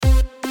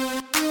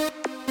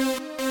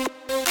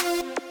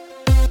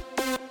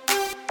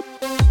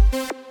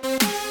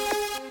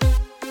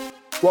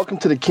Welcome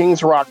to the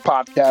Kings Rock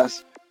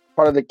podcast,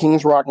 part of the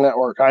Kings Rock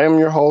Network. I am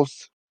your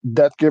host,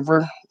 Death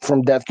Giver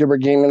from Death Giver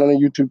Gaming on the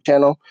YouTube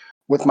channel,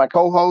 with my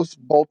co-host,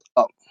 Bolt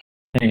Up.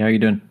 Hey, how you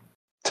doing?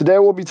 Today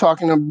we'll be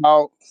talking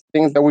about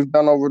things that we've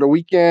done over the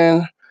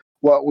weekend,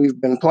 what we've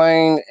been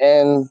playing,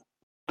 and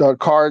the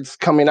cards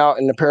coming out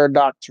in the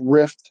Paradox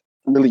Rift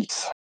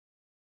release.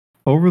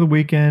 Over the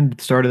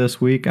weekend, start of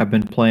this week, I've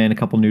been playing a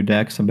couple new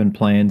decks. I've been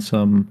playing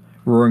some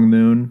Roaring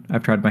Moon.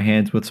 I've tried my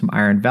hands with some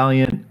Iron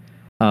Valiant.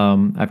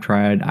 I've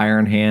tried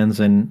Iron Hands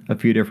and a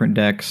few different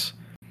decks.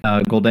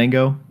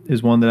 Goldango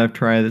is one that I've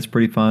tried that's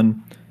pretty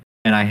fun.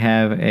 And I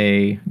have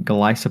a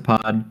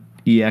Golisopod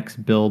EX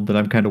build that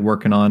I'm kind of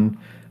working on,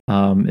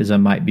 as I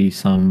might be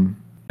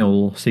some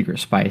little secret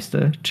spice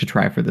to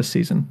try for this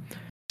season.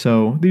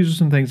 So these are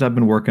some things I've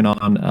been working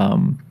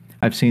on.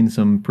 I've seen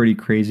some pretty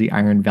crazy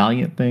Iron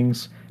Valiant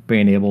things,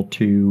 being able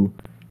to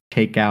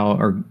take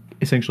out or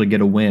essentially get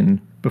a win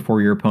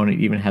before your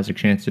opponent even has a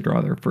chance to draw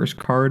their first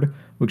card,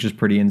 which is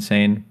pretty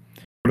insane.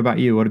 What about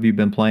you? What have you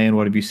been playing?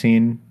 What have you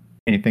seen?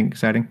 Anything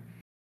exciting?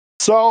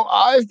 So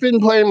I've been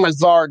playing my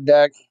Zard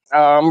deck.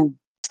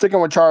 Sticking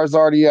with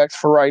Charizard EX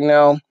for right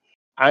now.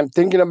 I'm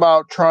thinking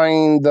about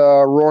trying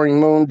the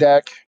Roaring Moon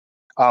deck.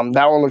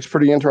 That one looks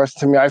pretty interesting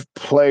to me. I've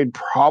played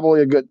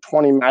probably a good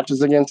 20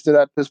 matches against it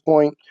at this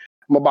point.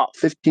 I'm about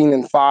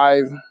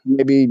 15-5,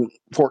 maybe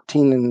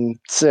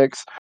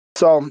 14-6.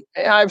 So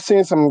I've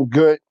seen some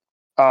good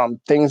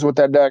things with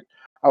that deck.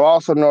 I've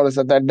also noticed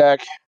that deck,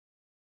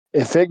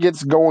 if it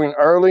gets going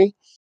early,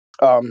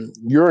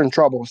 you're in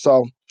trouble.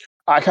 So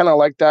I kind of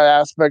like that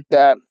aspect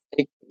that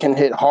it can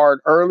hit hard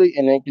early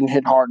and it can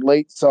hit hard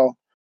late. So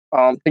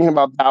thinking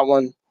about that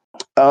one,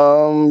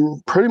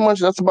 pretty much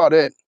that's about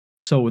it.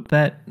 So with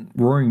that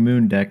Roaring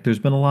Moon deck, there's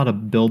been a lot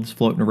of builds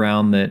floating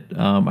around that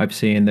I've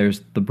seen.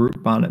 There's the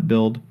Brute Bonnet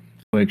build,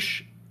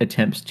 which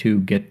attempts to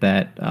get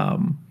that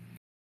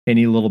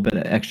any little bit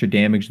of extra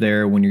damage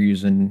there when you're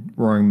using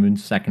Roaring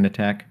Moon's second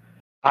attack.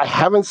 I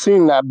haven't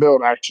seen that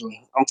build, actually.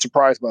 I'm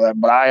surprised by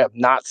that, but I have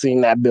not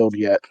seen that build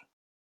yet.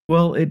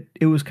 Well,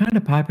 it was kind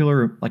of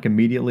popular like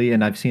immediately,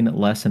 and I've seen it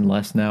less and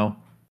less now.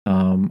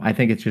 I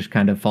think it's just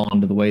kind of fallen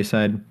to the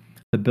wayside.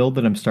 The build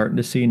that I'm starting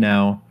to see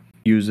now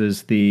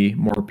uses the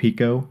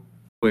Morpeko,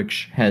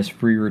 which has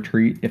free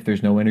retreat if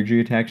there's no energy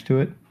attached to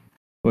it,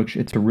 which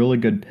it's a really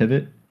good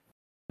pivot.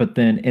 But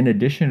then in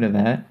addition to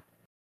that,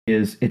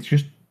 it's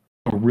just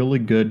a really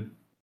good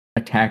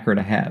attacker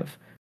to have,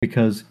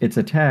 because its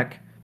attack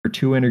for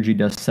 2 energy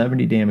does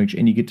 70 damage,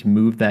 and you get to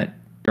move that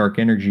dark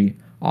energy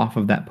off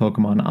of that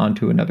Pokemon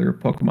onto another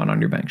Pokemon on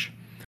your bench.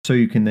 So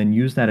you can then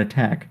use that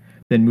attack,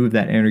 then move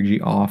that energy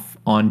off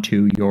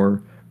onto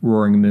your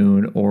Roaring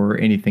Moon or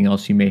anything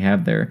else you may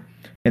have there.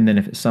 And then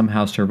if it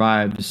somehow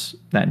survives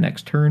that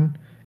next turn,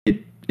 it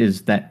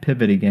is that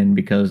pivot again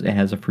because it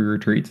has a free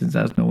retreat since it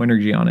has no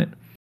energy on it.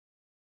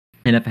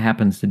 And if it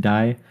happens to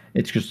die,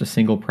 it's just a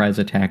single prize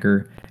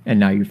attacker, and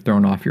now you've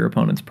thrown off your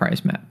opponent's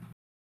prize map.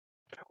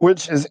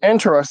 Which is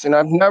interesting.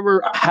 I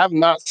have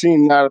not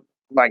seen that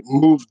like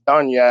move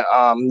done yet.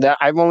 That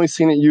I've only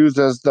seen it used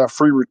as the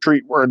free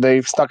retreat, where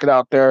they've stuck it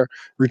out there,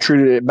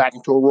 retreated it back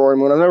into a Roaring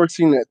Moon. I've never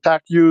seen the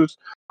attack used.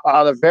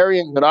 The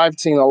variant that I've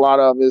seen a lot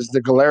of is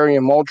the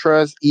Galarian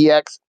Moltres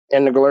EX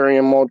and the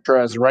Galarian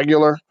Moltres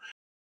regular.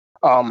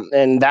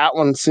 And that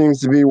one seems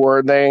to be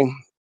where they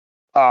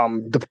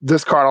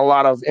discard a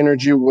lot of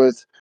energy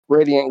with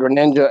Radiant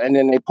Greninja, and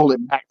then they pull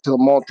it back to the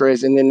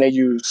Moltres, and then they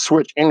use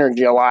switch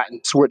energy a lot and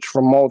switch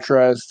from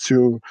Moltres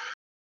to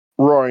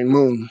Roaring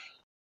Moon.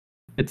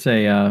 It's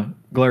a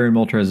Galarian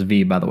Moltres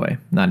V, by the way,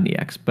 not an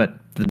EX, but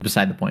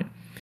beside the point.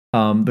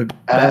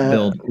 That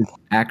build is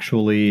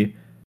actually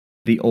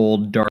the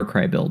old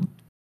Darkrai build.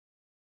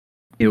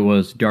 It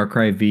was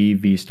Darkrai V,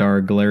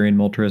 V-Star, Galarian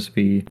Moltres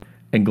V,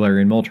 and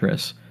Galarian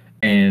Moltres.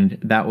 And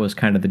that was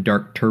kind of the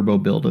Dark Turbo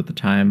build at the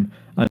time.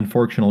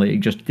 Unfortunately, it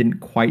just didn't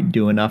quite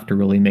do enough to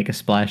really make a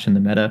splash in the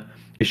meta.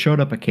 It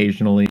showed up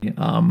occasionally.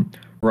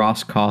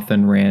 Ross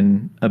Cawthon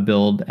ran a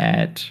build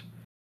at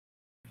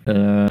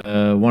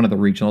one of the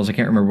regionals. I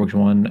can't remember which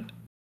one.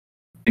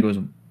 I think it was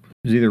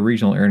either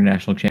regional or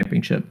international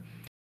championship.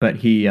 But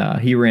he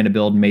ran a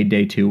build, made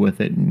day 2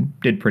 with it, and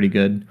did pretty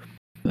good.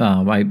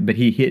 But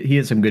he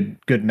had some good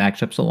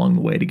matchups along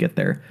the way to get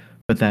there.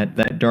 But that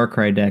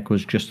Darkrai deck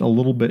was just a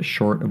little bit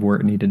short of where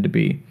it needed to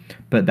be.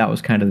 But that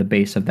was kind of the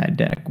base of that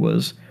deck,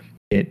 was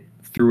it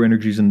threw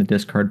energies in the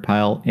discard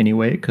pile any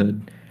way it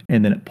could,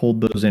 and then it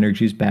pulled those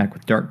energies back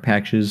with Dark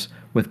Patches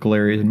with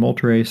Galarian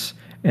Moltres,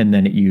 and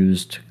then it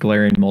used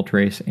Galarian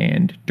Moltres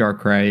and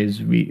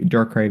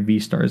Darkrai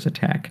V-Star's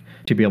attack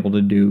to be able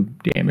to do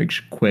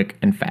damage quick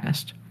and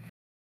fast.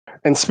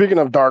 And speaking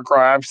of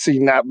Darkrai, I've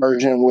seen that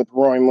version with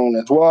Roaring Moon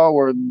as well,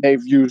 where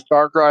they've used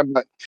Darkrai,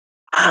 but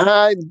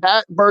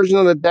that version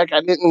of the deck,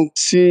 I didn't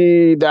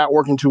see that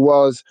working too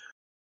well.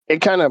 It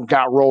kind of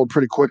got rolled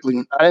pretty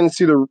quickly. I didn't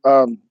see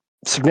the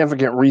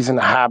significant reason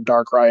to have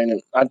Darkrai in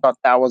it. I thought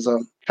that was a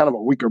kind of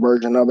a weaker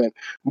version of it,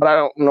 but I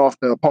don't know if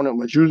the opponent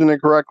was using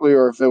it correctly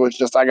or if it was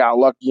just I got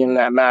lucky in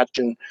that match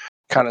and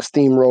kind of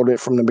steamrolled it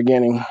from the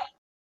beginning.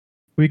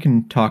 We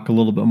can talk a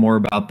little bit more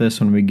about this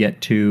when we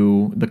get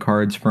to the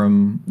cards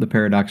from the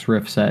Paradox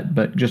Rift set,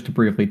 but just to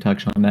briefly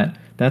touch on that,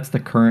 that's the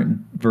current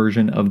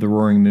version of the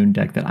Roaring Moon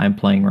deck that I'm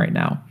playing right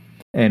now.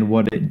 And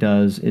what it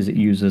does is it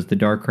uses the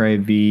Darkrai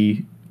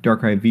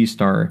V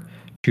Star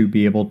to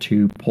be able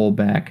to pull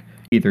back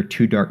either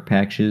 2 dark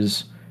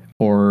patches,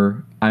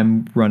 or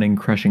I'm running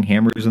Crushing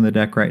Hammers in the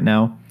deck right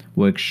now,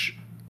 which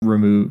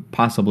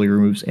possibly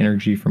removes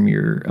energy from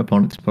your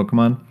opponent's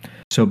Pokemon.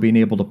 So being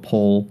able to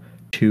pull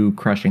 2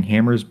 Crushing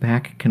Hammers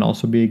back can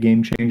also be a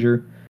game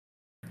changer.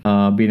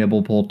 Being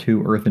able to pull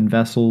 2 Earthen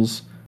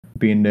Vessels,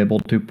 being able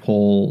to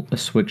pull a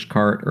Switch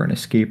Cart or an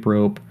Escape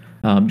Rope,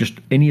 just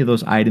any of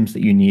those items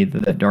that you need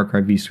that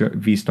Darkrai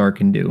V-Star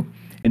can do.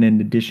 And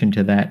in addition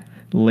to that,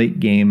 late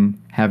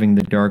game, having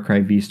the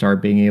Darkrai V-Star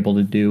being able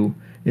to do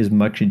as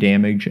much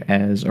damage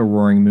as a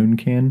Roaring Moon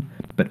can,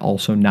 but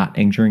also not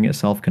injuring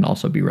itself, can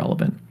also be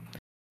relevant.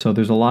 So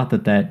there's a lot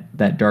that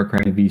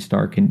Darkrai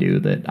V-Star can do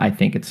that I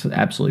think it's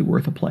absolutely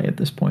worth a play at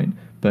this point.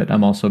 But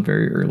I'm also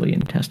very early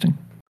in testing.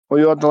 Well,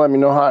 you'll have to let me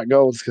know how it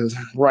goes, because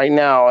right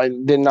now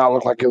it did not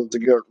look like it was a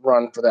good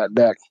run for that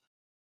deck.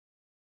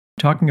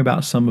 Talking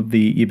about some of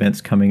the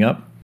events coming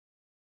up,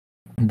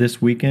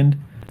 this weekend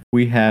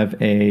we have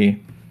a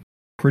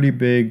pretty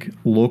big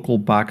local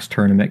box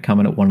tournament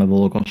coming at one of the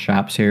local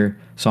shops here.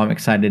 So I'm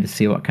excited to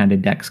see what kind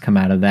of decks come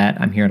out of that.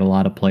 I'm hearing a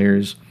lot of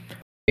players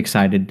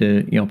excited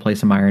to play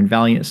some Iron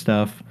Valiant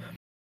stuff,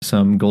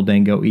 some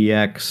Goldango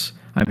EX.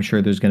 I'm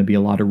sure there's going to be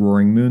a lot of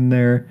Roaring Moon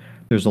there.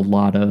 There's a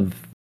lot of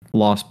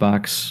Lost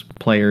Box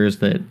players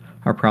that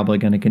are probably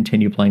going to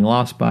continue playing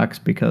Lost Box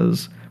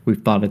because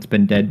we've thought it's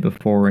been dead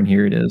before, and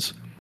here it is.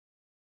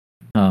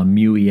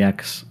 Mew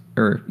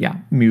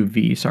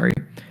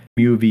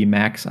V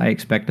Max I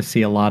expect to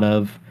see a lot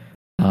of.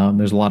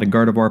 There's a lot of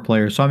Gardevoir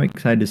players, so I'm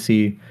excited to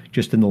see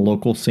just in the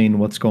local scene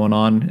what's going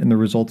on in the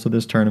results of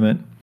this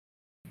tournament.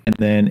 And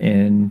then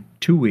in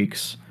 2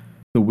 weeks,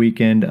 the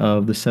weekend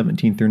of the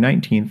 17th through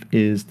 19th,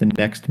 is the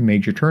next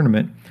major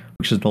tournament,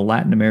 which is the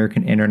Latin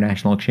American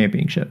International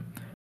Championship.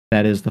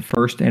 That is the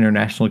first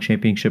international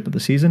championship of the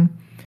season,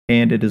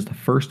 and it is the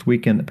first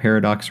weekend that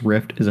Paradox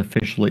Rift is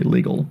officially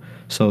legal.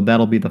 So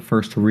that'll be the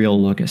first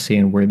real look at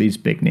seeing where these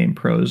big name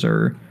pros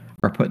are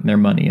putting their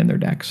money in their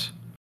decks.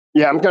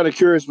 Yeah, I'm kind of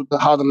curious with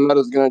how the meta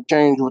is going to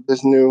change with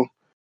this new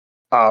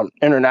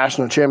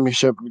international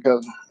championship,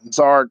 because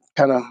Zard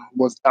kind of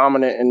was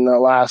dominant in the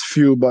last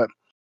few, but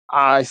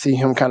I see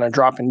him kind of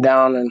dropping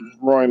down and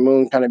Roaring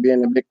Moon kind of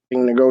being the big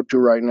thing to go to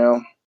right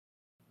now.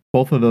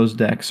 Both of those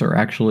decks are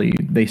actually,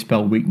 they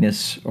spell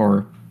weakness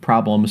or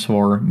problems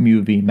for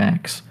Mew V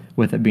Max,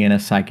 with it being a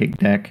psychic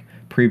deck.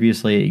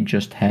 Previously, it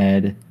just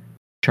had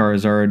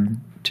Charizard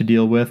to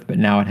deal with, but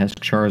now it has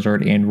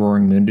Charizard and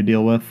Roaring Moon to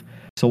deal with.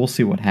 So we'll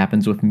see what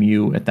happens with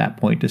Mew at that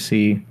point to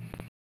see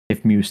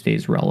if Mew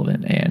stays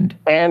relevant, and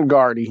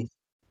Guardy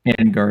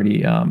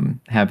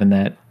having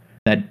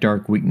that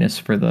dark weakness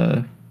for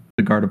the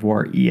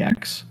Gardevoir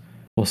EX.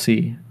 We'll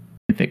see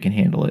if it can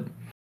handle it.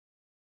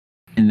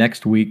 And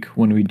next week,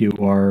 when we do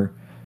our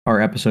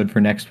episode for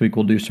next week,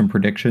 we'll do some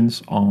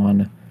predictions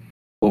on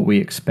what we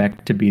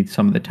expect to be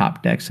some of the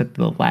top decks at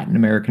the Latin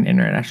American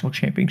International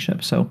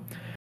Championship. So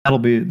that'll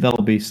be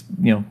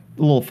a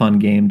little fun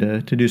game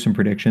to do some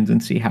predictions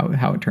and see how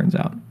it turns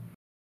out.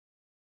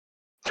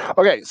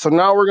 Okay, so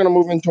now we're going to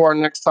move into our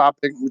next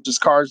topic, which is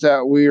cards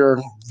that we are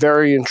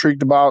very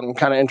intrigued about and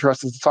kind of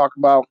interested to talk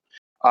about.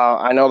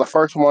 I know the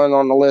first one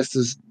on the list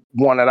is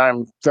one that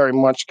I'm very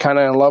much kind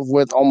of in love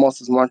with,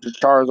 almost as much as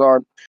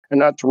Charizard,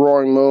 and that's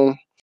Roaring Moon.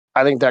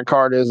 I think that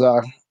card is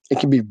it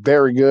can be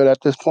very good at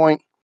this point.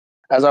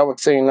 As I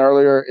was saying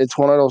earlier, it's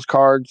one of those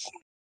cards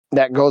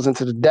that goes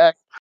into the deck,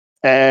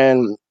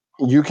 and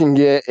you can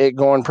get it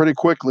going pretty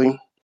quickly.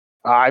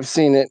 I've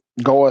seen it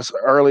go as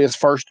early as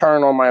first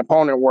turn on my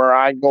opponent, where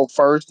I go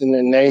first and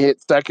then they hit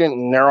second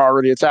and they're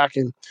already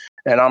attacking.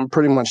 And I'm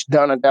pretty much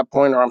done at that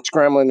point, or I'm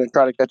scrambling to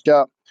try to catch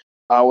up.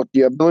 With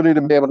the ability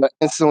to be able to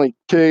instantly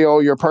KO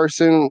your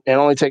person and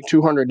only take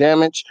 200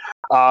 damage,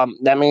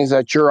 that means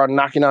that you're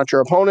knocking out your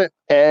opponent,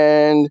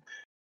 and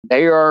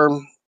they are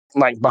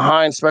like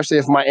behind, especially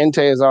if my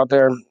Entei is out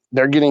there.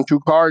 They're getting 2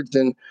 cards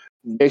and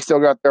they still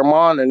got their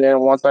Mon. And then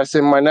once I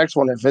send my next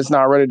one, if it's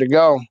not ready to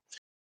go,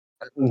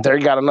 they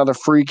got another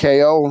free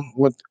KO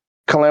with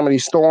Calamity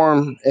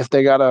Storm if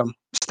they got a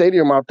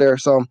stadium out there.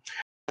 So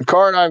the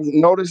card, I've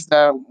noticed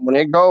that when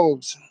it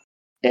goes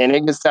and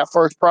it gets that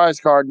first prize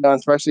card done,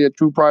 especially a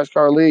 2 prize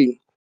card lead,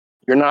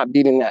 you're not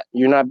beating that.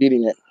 You're not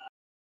beating it.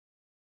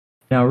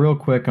 Now, real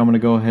quick, I'm going to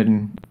go ahead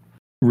and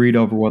read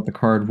over what the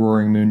card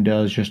Roaring Moon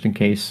does, just in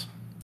case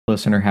the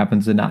listener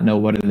happens to not know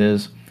what it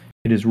is.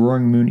 It is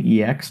Roaring Moon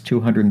EX,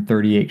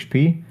 230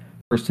 HP.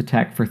 First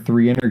attack for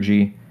 3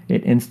 energy.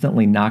 It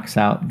instantly knocks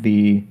out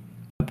the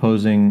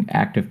opposing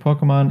active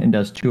Pokemon and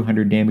does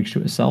 200 damage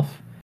to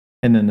itself.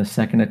 And then the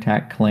second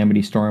attack,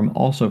 Calamity Storm,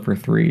 also for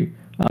 3.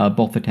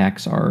 Both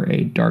attacks are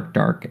a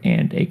Dark,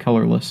 and a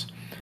Colorless.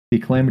 The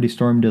Calamity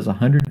Storm does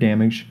 100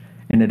 damage,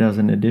 and it does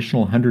an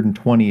additional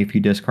 120 if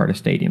you discard a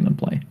Stadium in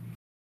play.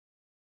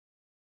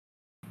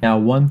 Now,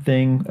 one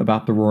thing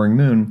about the Roaring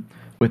Moon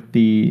with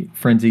the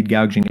Frenzied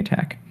Gouging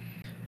attack,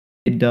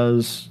 it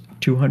does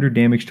 200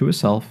 damage to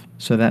itself,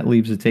 so that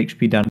leaves its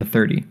HP down to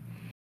 30.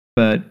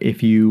 But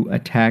if you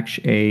attach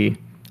a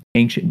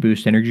Ancient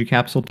Boost energy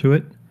capsule to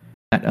it,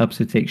 that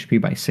ups its HP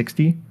by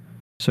 60.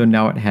 So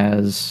now it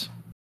has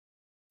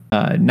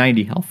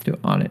 90 health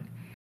on it.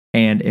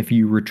 And if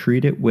you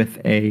retreat it with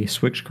a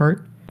Switch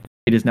cart,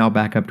 it is now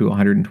back up to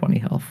 120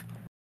 health.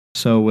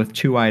 So with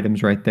two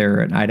items right there,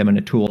 an item and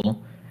a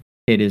tool,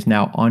 it is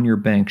now on your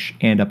bench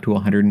and up to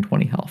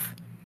 120 health.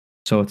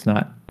 So it's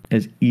not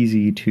as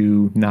easy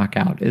to knock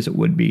out as it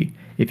would be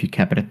if you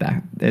kept it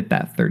at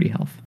that 30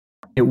 health.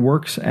 It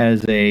works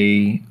as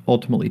a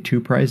ultimately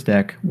 2-prize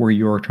deck where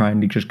you're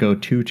trying to just go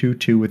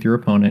 2-2-2 with your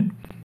opponent,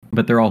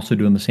 but they're also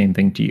doing the same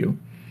thing to you.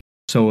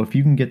 So if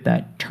you can get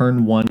that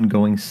turn 1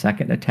 going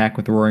second attack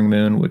with the Roaring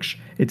Moon, which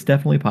it's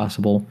definitely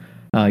possible,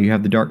 you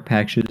have the Dark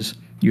Patches,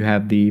 you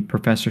have the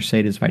Professor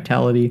Sada's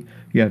Vitality,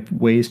 you have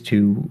ways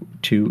to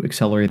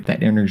accelerate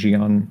that energy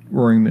on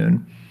Roaring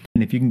Moon.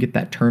 And if you can get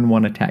that turn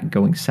 1 attack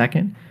going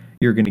second,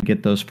 you're going to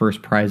get those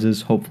first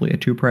prizes, hopefully a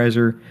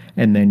 2-prizer,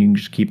 and then you can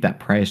just keep that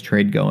prize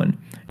trade going.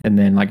 And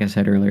then, like I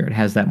said earlier, it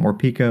has that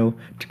Morpeko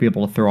to be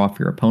able to throw off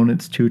your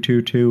opponent's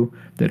 2-2-2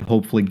 that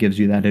hopefully gives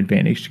you that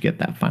advantage to get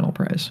that final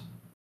prize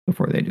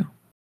before they do.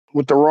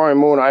 With the Roaring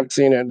Moon, I've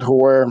seen it to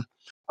where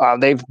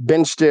they've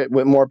benched it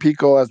with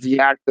Morpeko as the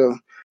active,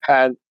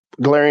 had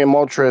Galarian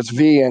Moltres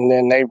V, and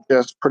then they've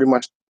just pretty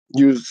much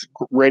used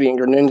Radiant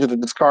Greninja to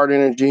discard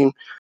energy,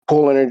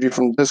 pull energy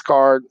from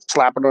discard,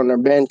 slap it on their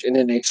bench, and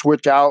then they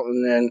switch out,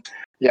 and then,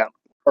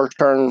 first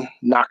turn,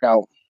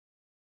 knockout.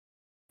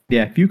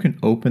 Yeah, if you can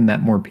open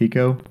that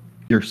Morpeko,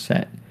 you're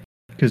set.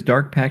 Because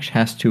Dark Patch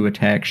has to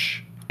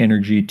attach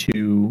energy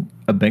to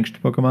a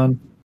benched Pokemon.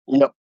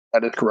 Yep,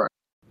 that is correct.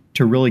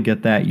 To really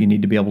get that, you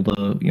need to be able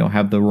to,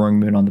 have the Roaring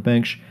Moon on the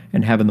bench,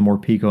 and having the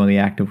Morpeko on the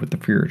active with the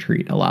Free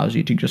Retreat allows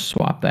you to just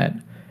swap that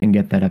and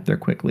get that up there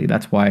quickly.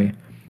 That's why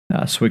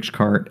Switch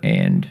Cart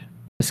and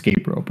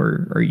Escape Rope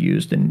are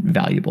used and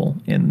valuable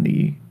in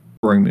the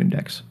Roaring Moon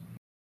decks.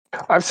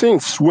 I've seen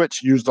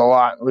Switch used a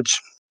lot, which,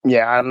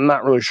 I'm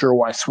not really sure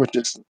why Switch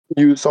is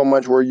used so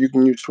much where you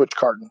can use Switch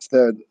Cart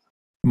instead.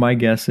 My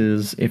guess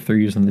is if they're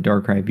using the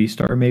Darkrai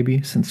V-Star,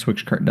 maybe, since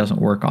Switch Cart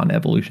doesn't work on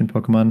Evolution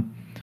Pokemon.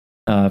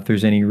 If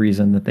there's any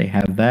reason that they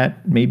have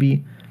that,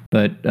 maybe.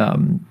 But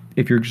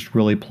if you're just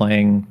really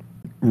playing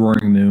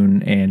Roaring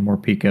Moon and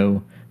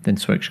Morpeko, then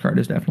Switch Cart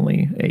is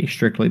definitely a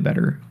strictly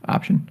better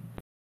option.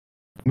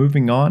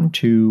 Moving on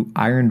to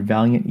Iron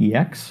Valiant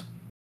EX.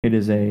 It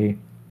is a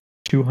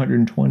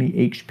 220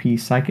 HP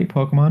Psychic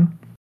Pokemon.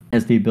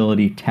 Has the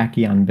ability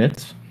Tachyon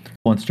Bits.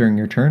 Once during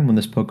your turn, when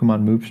this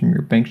Pokemon moves from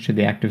your bench to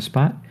the active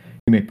spot,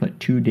 you may put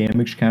 2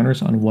 damage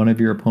counters on one of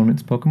your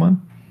opponent's Pokemon.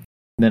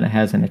 Then it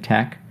has an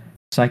attack,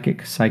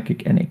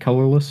 Psychic, and a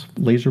colorless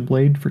Laser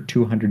Blade for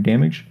 200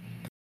 damage.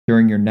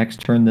 During your next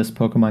turn, this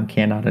Pokemon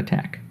cannot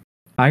attack.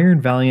 Iron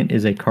Valiant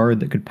is a card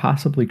that could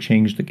possibly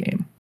change the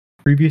game.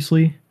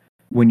 Previously,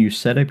 when you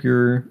set up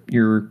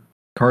your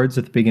cards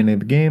at the beginning of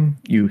the game,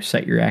 you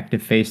set your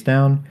active face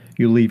down,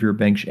 you leave your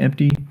bench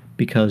empty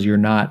because you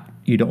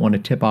don't want to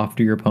tip off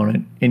to your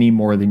opponent any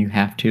more than you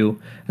have to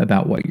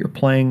about what you're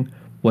playing,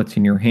 what's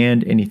in your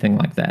hand, anything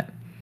like that.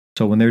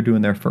 So when they're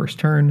doing their first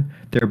turn,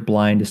 they're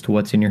blind as to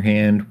what's in your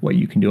hand, what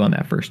you can do on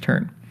that first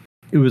turn.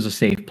 It was a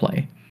safe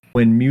play.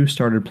 When Mew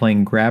started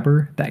playing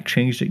Grabber, that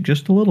changed it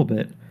just a little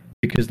bit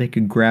because they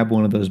could grab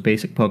one of those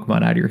basic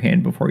Pokemon out of your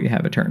hand before you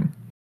have a turn.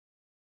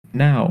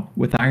 Now,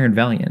 with Iron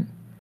Valiant,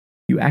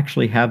 you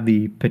actually have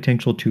the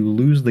potential to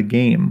lose the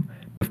game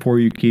before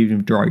you can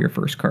even draw your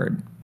first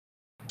card.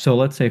 So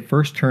let's say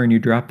first turn you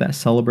drop that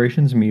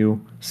Celebrations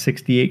Mew,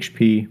 60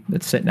 HP,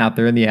 that's sitting out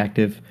there in the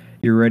active.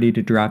 You're ready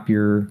to drop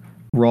your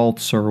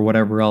Ralts or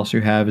whatever else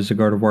you have as a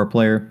Gardevoir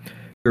player.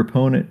 Your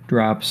opponent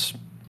drops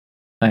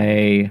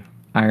a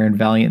Iron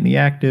Valiant in the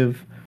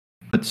active,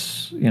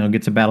 gets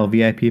a Battle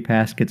VIP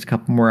pass, gets a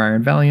couple more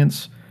Iron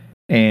Valiants,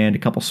 and a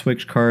couple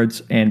Switch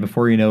cards, and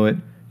before you know it,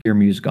 your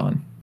Mew's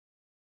gone.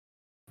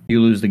 You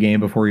lose the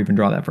game before you even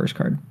draw that first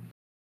card.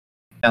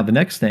 Now the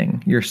next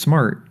thing, you're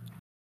smart.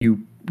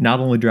 You not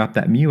only drop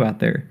that Mew out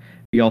there,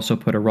 you also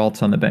put a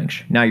Ralts on the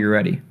bench. Now you're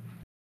ready.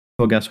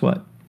 Well, guess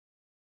what?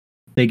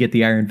 They get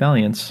the Iron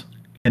Valiants,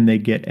 and they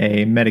get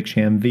a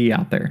Medicham V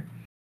out there.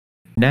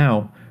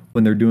 Now,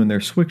 when they're doing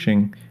their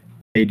switching,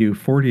 they do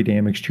 40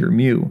 damage to your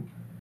Mew.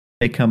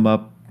 They come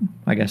up,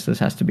 I guess this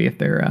has to be if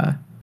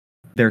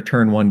they're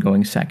turn 1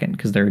 going second,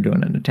 because they're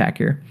doing an attack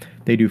here.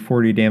 They do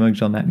 40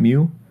 damage on that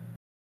Mew.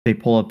 They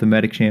pull up the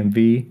Medicham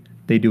V.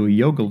 They do a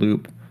Yoga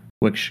Loop,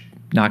 which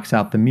knocks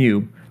out the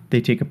Mew.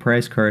 They take a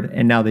prize card,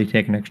 and now they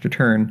take an extra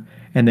turn,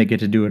 and they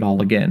get to do it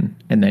all again,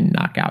 and then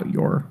knock out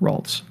your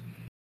Ralts.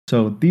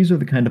 So these are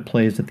the kind of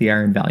plays that the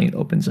Iron Valiant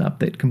opens up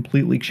that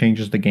completely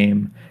changes the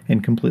game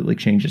and completely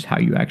changes how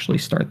you actually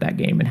start that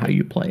game and how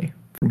you play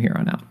from here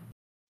on out.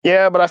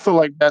 Yeah, but I feel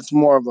like that's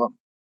more of a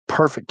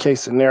perfect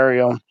case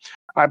scenario.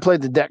 I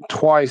played the deck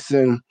twice,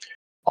 and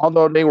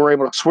although they were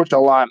able to switch a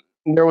lot,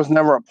 there was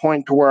never a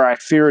point to where I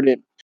feared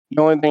it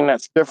The only thing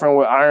that's different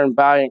with Iron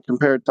Valiant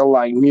compared to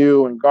like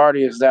Mew and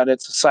Guardy is that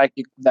it's a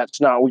psychic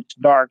that's not weak to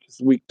dark,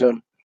 it's weak to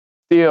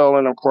steel,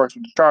 and of course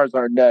with the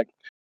Charizard deck.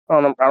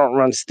 I don't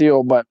run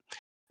steel, but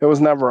there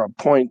was never a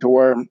point to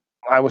where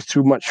I was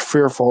too much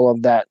fearful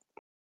of that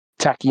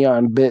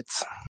Tachyon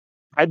bits.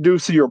 I do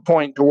see your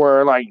point to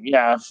where, like,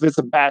 yeah, if it's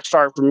a bad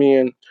start for me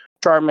and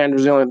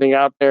Charmander's the only thing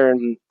out there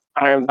and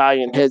Iron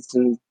Valiant hits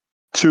and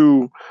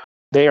two,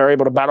 they are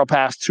able to battle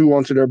pass two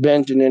onto their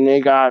bench and then they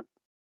got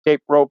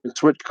Cape Rope and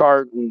Switch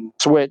Card and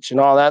Switch and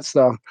all that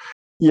stuff.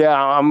 Yeah,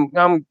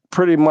 I'm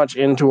pretty much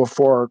into a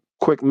for a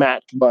quick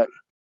match, but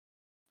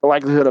the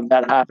likelihood of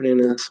that happening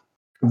is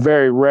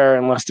very rare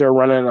unless they're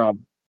running a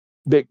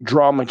big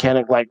draw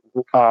mechanic like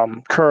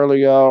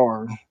Curlia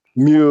or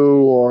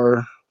Mew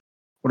or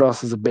what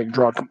else is a big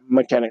draw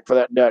mechanic for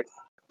that deck?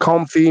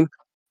 Comfey.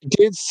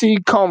 Did see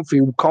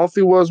Comfey.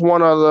 Comfey was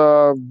one of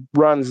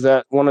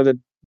the one of the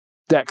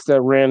decks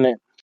that ran it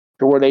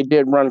to where they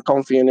did run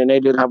Comfey and then they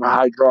did have a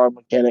high draw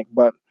mechanic,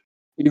 but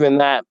even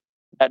that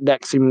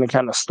deck seemed to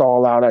kind of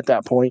stall out at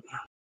that point.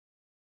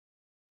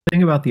 The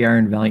thing about the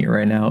Iron Valiant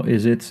right now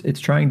is it's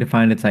trying to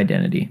find its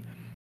identity.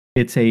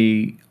 It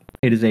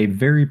is a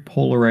very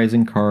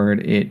polarizing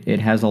card. It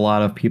has a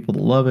lot of people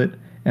that love it.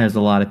 It has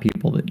a lot of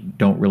people that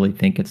don't really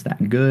think it's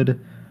that good.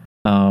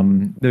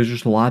 There's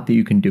just a lot that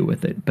you can do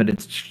with it, but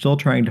it's still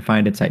trying to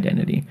find its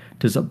identity.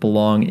 Does it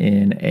belong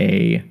in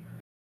a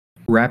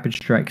rapid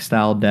strike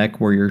style deck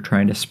where you're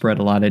trying to spread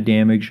a lot of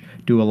damage,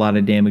 do a lot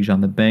of damage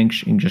on the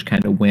bench, and just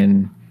kind of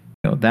win,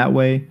 that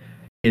way?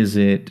 Is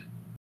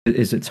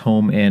its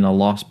home in a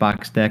lost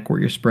box deck where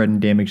you're spreading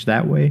damage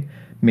that way?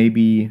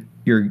 Maybe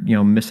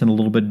you're missing a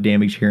little bit of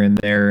damage here and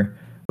there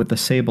with the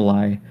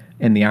Sableye,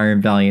 and the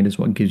Iron Valiant is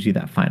what gives you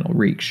that final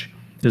reach.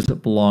 Does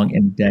it belong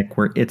in a deck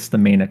where it's the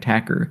main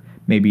attacker?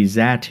 Maybe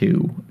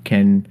Xatu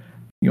can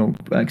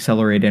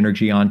accelerate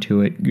energy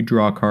onto it, you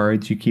draw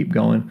cards, you keep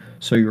going,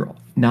 so you're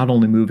not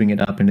only moving it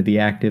up into the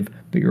active,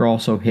 but you're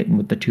also hitting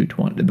with the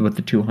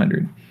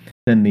 200.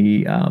 Then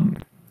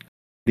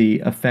the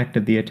effect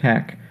of the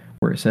attack,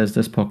 where it says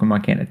this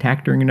Pokemon can't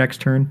attack during your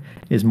next turn,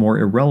 is more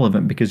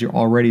irrelevant because you're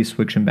already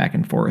switching back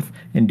and forth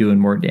and doing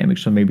more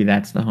damage. So maybe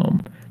that's the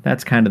home.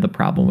 That's kind of the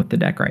problem with the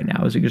deck right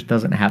now, is it just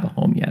doesn't have a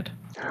home yet.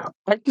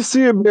 I can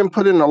see it being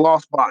put in a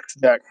lost box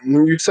deck.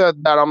 When you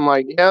said that, I'm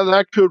like, yeah,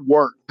 that could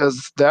work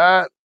because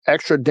that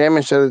extra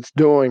damage that it's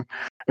doing,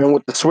 and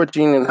with the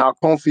switching and how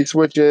Comfey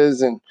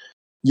switches, and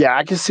yeah,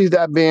 I can see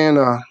that being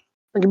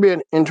it could be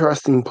an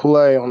interesting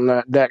play on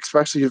that deck,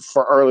 especially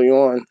for early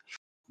on.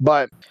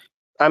 But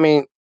I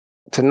mean,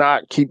 to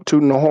not keep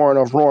tooting the horn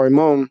of Roaring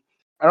Moon,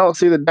 I don't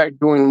see the deck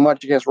doing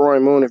much against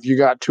Roaring Moon if you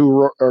got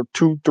 2,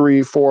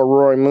 3, 4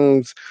 Roaring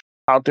Moons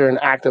out there and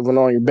active and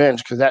on your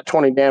bench, because that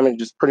 20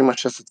 damage is pretty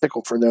much just a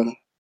tickle for them.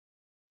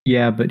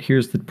 Yeah, but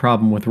here's the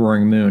problem with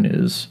Roaring Moon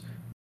is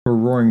for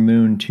Roaring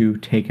Moon to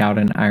take out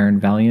an Iron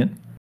Valiant,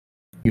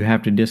 you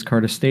have to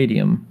discard a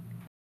Stadium,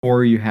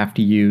 or you have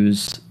to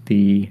use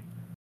the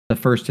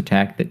first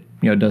attack that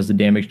does the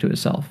damage to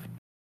itself.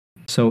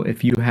 So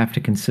if you have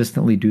to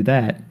consistently do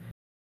that,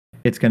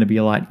 it's going to be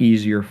a lot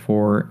easier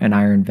for an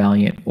Iron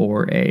Valiant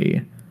or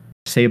a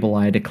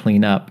Sableye to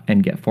clean up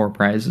and get 4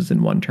 prizes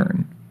in one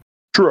turn.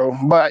 True,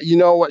 but you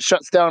know what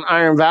shuts down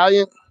Iron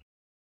Valiant?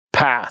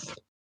 Path.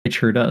 It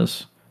sure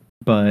does.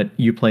 But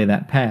you play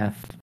that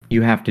path,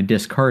 you have to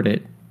discard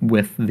it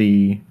with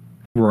the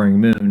Roaring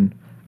Moon,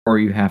 or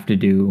you have to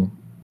do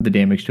the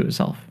damage to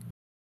itself.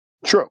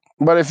 True,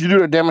 but if you do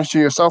the damage to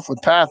yourself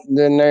with path,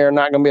 then they are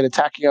not going to be able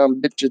to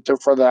Tachyon bitch you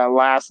for that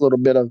last little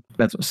bit of...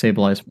 That's what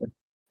Sableye's for.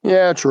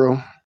 Yeah,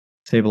 true.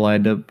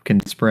 Sableye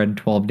can spread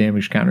 12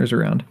 damage counters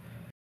around.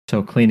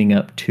 So cleaning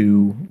up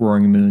 2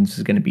 Roaring Moons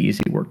is going to be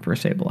easy work for a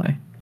Sableye.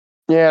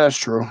 Yeah, that's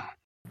true.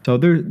 So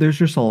there's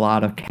just a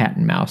lot of cat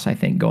and mouse, I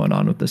think, going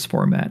on with this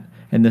format.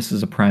 And this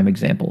is a prime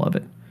example of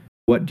it.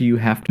 What do you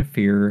have to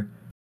fear?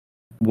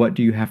 What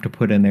do you have to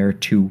put in there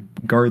to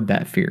guard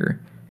that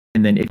fear?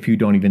 And then if you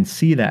don't even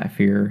see that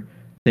fear,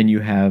 then you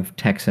have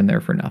text in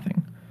there for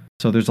nothing.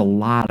 So there's a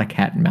lot of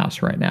cat and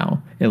mouse right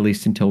now, at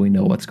least until we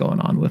know what's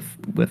going on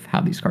with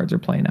how these cards are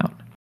playing out.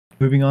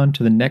 Moving on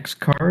to the next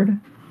card,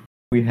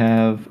 we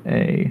have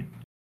a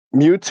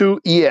Mewtwo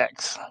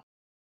EX.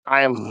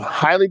 I am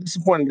highly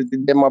disappointed that they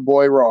did my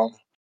boy wrong.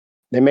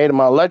 They made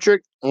him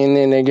electric, and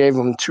then they gave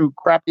him 2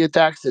 crappy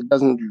attacks that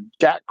doesn't do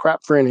jack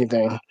crap for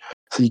anything.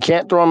 So you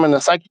can't throw him in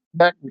a psychic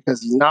deck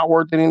because he's not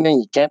worth anything.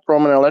 You can't throw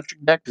him in an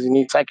electric deck because he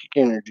needs psychic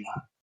energy.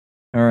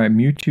 All right,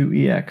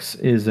 Mewtwo EX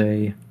is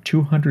a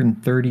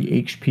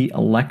 230 HP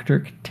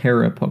electric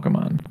Terra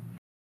Pokemon.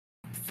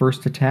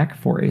 First attack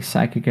for a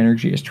psychic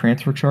energy is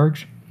Transfer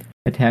Charge.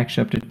 Attach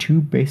up to 2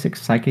 basic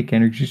psychic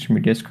energies from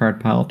your discard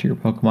pile to your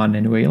Pokemon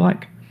any way you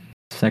like.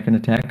 Second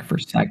attack for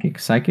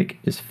Psychic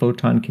is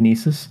Photon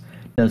Kinesis.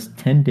 Does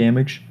 10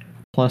 damage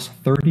plus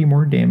 30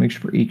 more damage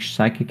for each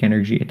psychic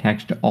energy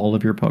attached to all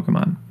of your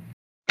Pokemon.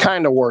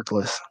 Kind of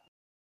worthless.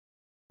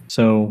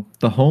 So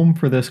the home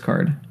for this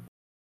card,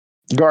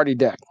 Guardy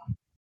deck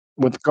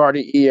with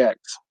Guardy EX.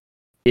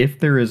 if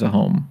there is a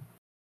home,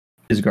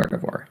 is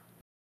Gardevoir.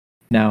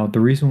 Now,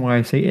 the reason why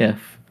I say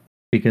if,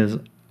 because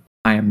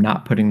I am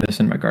not putting this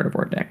in my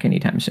Gardevoir deck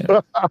anytime soon.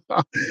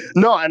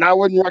 No, and I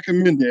wouldn't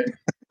recommend it.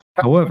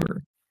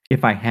 However,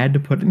 if I had to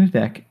put in a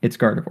deck, it's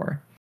Gardevoir.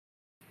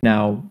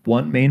 Now,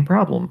 one main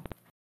problem,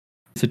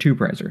 it's a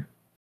two-prizer.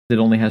 It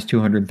only has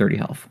 230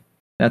 health.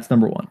 That's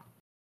number one.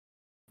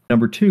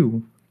 Number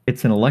two,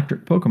 it's an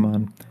electric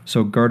Pokemon,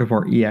 so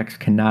Gardevoir EX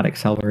cannot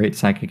accelerate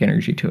Psychic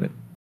Energy to it.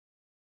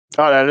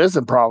 Oh, that is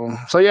a problem.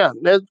 So yeah,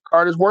 that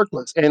card is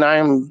worthless, and I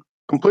am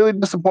completely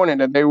disappointed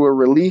that they will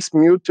release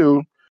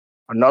Mewtwo,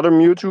 another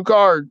Mewtwo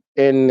card,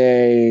 and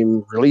they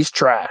release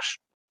trash,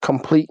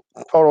 complete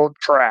total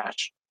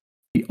trash.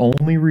 The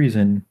only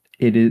reason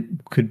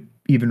could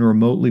even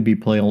remotely be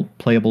playable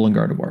in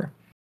Gardevoir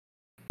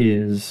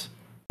is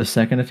the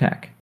second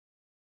attack.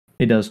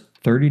 It does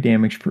 30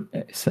 damage for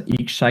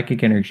each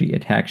Psychic Energy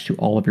attached to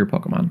all of your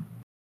Pokemon.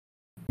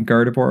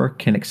 Gardevoir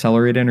can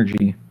accelerate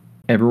energy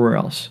everywhere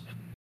else.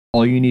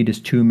 All you need is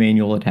 2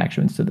 manual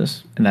attachments to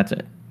this, and that's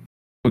it.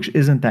 Which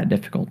isn't that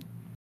difficult.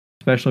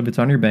 Especially if it's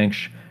on your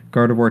bench,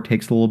 Gardevoir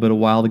takes a little bit of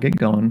while to get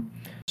going.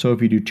 So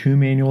if you do 2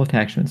 manual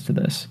attachments to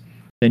this,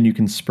 then you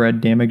can spread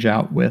damage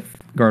out with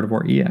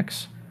Gardevoir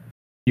EX.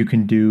 You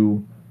can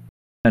do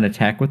an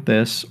attack with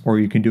this, or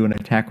you can do an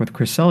attack with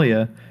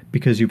Cresselia,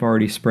 because you've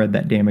already spread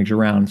that damage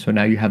around. So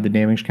now you have the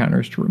damage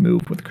counters to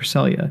remove with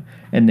Cresselia,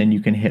 and then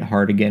you can hit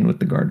hard again with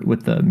the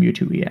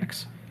Mewtwo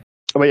EX.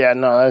 But yeah,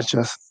 no, that's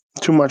just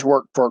too much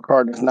work for a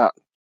card that's not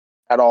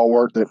at all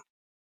worth it.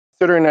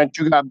 Considering that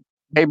you got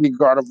Baby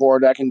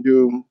Gardevoir that can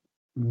do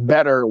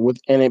better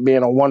within it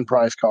being a one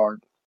price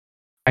card.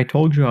 I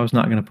told you I was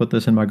not going to put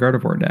this in my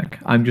Gardevoir deck.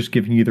 I'm just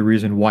giving you the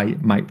reason why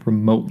it might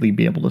remotely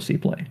be able to see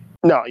play.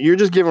 No, you're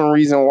just giving a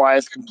reason why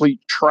it's complete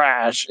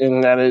trash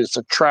and that it's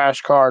a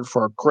trash card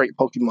for a great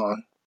Pokemon.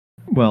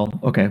 Well,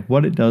 okay.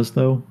 What it does,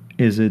 though,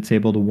 is it's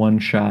able to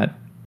one-shot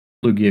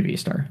Lugia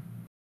V-Star,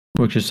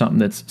 which is something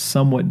that's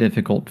somewhat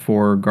difficult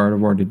for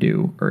Gardevoir to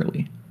do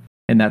early.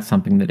 And that's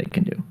something that it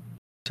can do.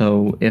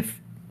 So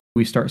if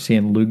we start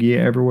seeing Lugia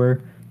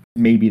everywhere,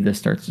 maybe this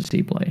starts to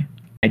see play.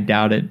 I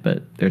doubt it,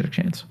 but there's a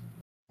chance.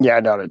 Yeah, I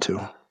doubt it too.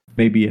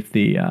 Maybe if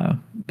the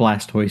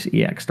Blastoise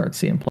EX starts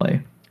seeing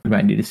play, we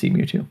might need to see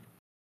Mewtwo.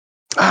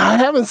 I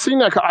haven't seen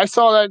that card. I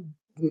saw that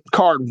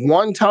card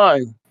one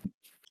time,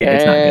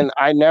 and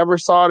I never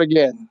saw it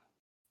again.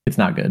 It's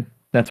not good.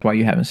 That's why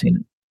you haven't seen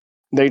it.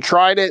 They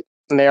tried it,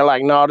 and they're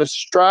like, no, this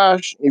is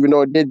trash, even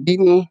though it did beat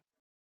me.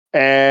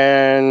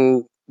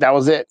 And that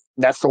was it.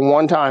 That's the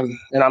one time.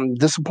 And I'm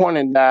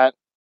disappointed that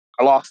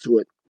I lost to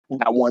it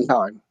that one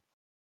time.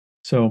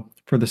 So,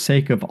 for the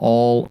sake of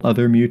all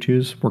other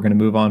Mewtwo's, we're going to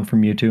move on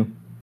from Mewtwo,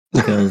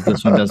 because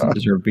this one doesn't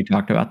deserve to be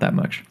talked about that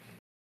much.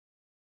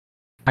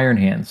 Iron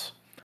Hands.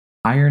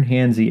 Iron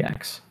Hands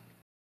EX.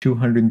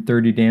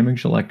 230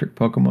 damage electric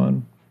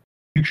Pokemon.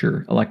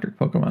 Future electric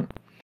Pokemon.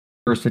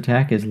 First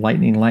attack is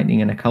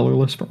Lightning, and a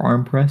colorless for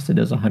arm press. It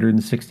does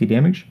 160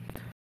 damage.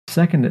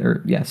 Second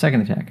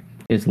attack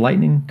is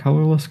Lightning,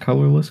 colorless,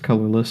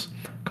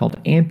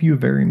 called Amp You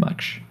Very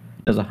Much.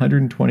 It does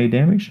 120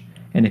 damage,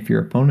 and if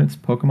your opponent's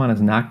Pokemon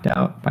is knocked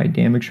out by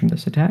damage from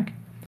this attack,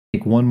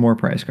 take 1 more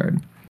prize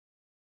card.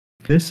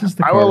 This is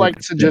the I would like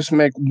to just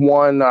make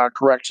one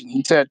correction.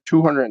 He said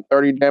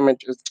 230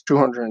 damage. It's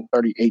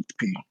 230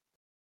 HP.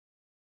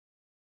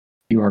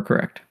 You are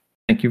correct.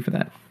 Thank you for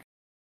that.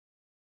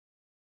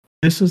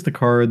 This is the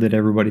card that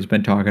everybody's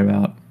been talking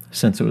about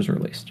since it was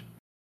released.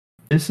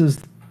 This is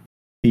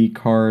the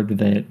card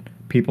that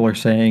people are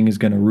saying is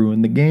going to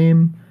ruin the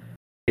game.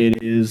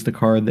 It is the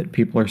card that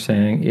people are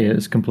saying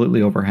is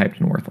completely overhyped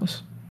and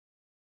worthless.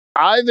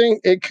 I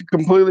think it could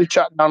completely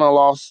shut down a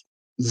Lost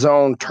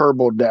Zone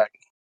Turbo deck,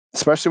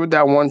 especially with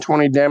that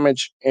 120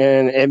 damage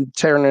and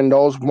turning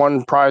those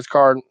 1 prize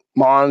card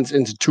Mons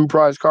into 2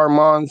 prize card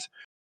Mons.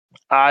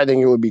 I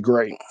think it would be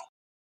great,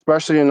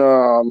 especially in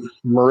a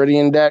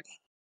Miraidon deck.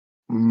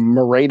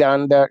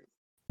 Miraidon,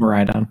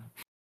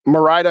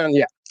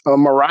 yeah. A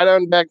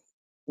Miraidon deck,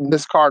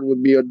 this card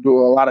would do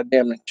a lot of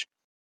damage,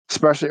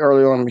 especially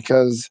early on,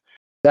 because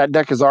that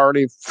deck is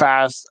already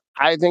fast.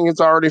 I think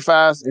it's already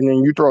fast, and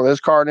then you throw this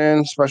card in,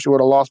 especially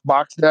with a Lost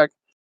Box deck.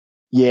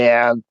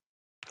 Yeah,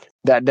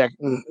 that deck,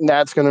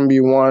 that's going to be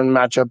one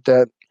matchup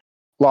that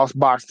Lost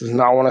Box does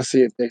not want to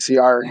see if they see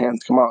Iron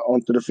Hands come out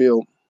onto the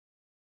field.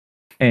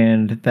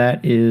 And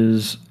that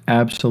is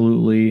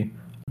absolutely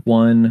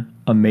one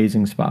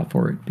amazing spot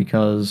for it,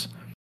 because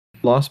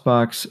Lost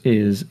Box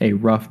is a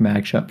rough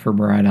matchup for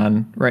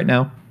Miraidon right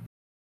now,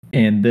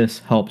 and this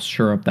helps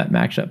shore up that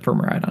matchup for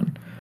Miraidon.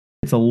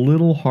 It's a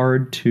little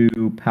hard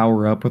to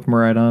power up with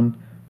Miraidon.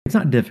 It's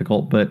not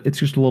difficult, but it's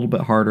just a little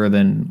bit harder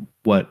than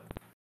what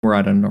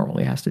Miraidon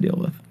normally has to deal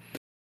with.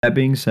 That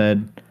being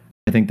said,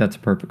 I think that's a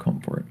perfect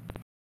home for it.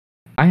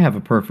 I have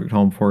a perfect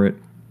home for it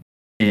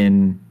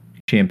in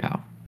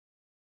Chien-Pao.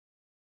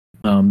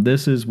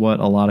 This is what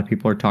a lot of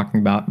people are talking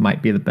about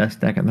might be the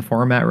best deck in the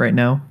format right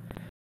now.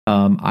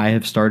 I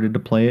have started to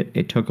play it.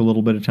 It took a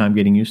little bit of time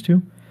getting used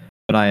to,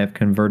 but I have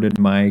converted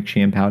my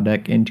Chien-Pao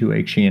deck into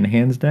a Chien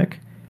Hands deck,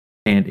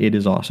 and it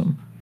is awesome.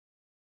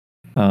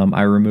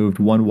 I removed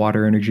 1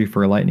 water energy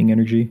for a lightning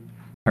energy.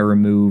 I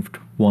removed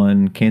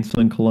 1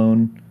 canceling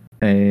cologne,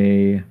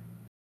 a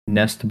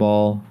nest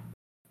ball.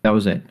 That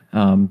was it.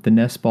 The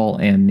nest ball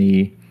and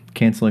the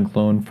canceling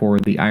clone for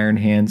the iron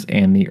hands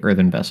and the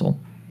earthen vessel to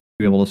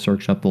be able to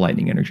search up the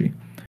lightning energy.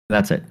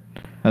 That's it.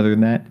 Other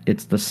than that,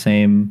 it's the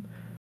same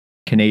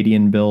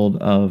Canadian build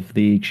of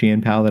the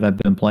Qian Pao that I've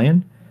been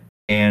playing,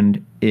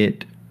 and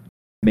it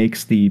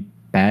makes the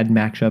bad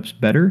matchups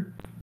better,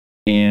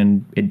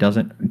 and it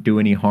doesn't do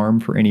any harm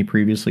for any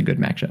previously good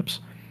matchups.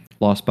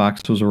 Lost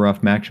Box was a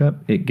rough matchup.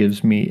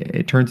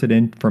 It turns it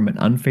in from an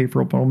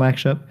unfavorable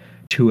matchup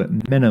to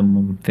at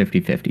minimum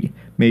 50-50,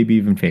 maybe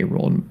even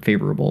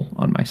favorable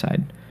on my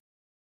side.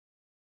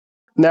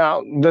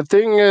 Now, the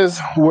thing is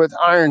with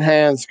Iron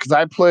Hands, because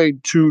I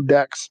played 2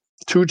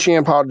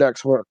 Qian Pao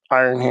decks with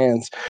Iron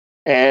Hands,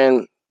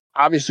 and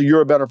obviously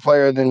you're a better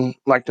player than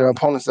like the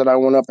opponents that I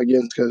went up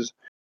against because,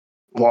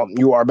 well,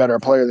 you are a better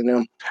player than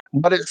them.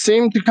 But it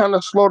seemed to kind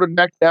of slow the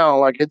deck down.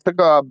 Like it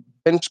took a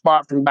bench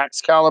spot from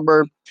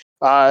Baxcalibur.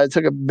 It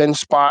took a bench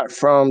spot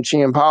from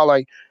Qian Pao.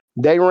 Like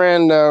they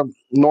ran the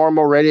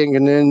normal Radiant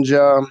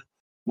Ninja,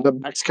 the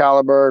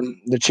Baxcalibur,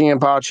 the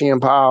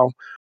Qian Pao.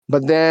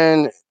 But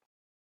then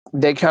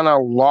they kind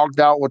of logged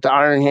out with the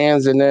Iron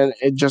Hands, and then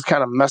it just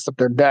kind of messed up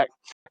their deck.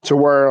 To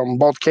where in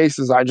both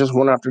cases, I just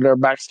went after their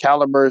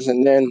Baxcaliburs,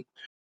 and then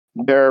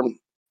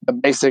the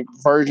basic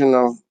version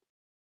of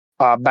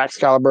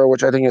Baxcalibur,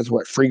 which I think is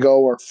what Frigo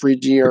or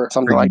Frigi or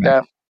something like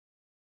that.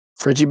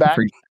 Frigiback.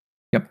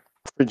 Yep.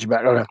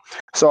 Frigiback. Okay.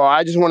 So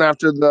I just went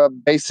after the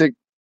basic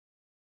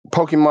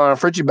Pokemon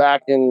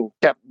Frigiback and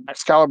kept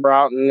Baxcalibur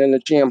out, and then the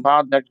Qian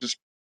Pao deck just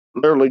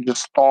literally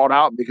just stalled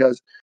out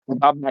because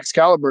without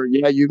Excalibur,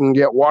 yeah, you can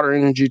get water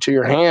energy to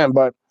your hand,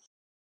 but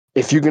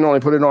if you can only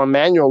put it on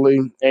manually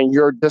and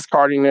you're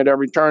discarding it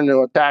every turn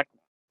to attack,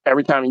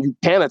 every time you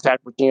can attack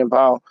with Qian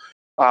Pao,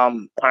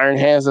 Iron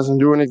Hands doesn't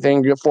do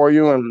anything good for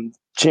you, and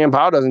Qian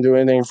Pao doesn't do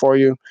anything for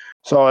you.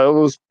 So it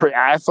was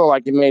I feel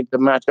like it made the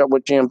matchup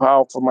with Qian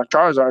Pao for my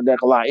Charizard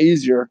deck a lot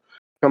easier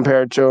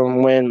compared to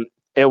when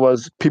it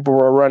was people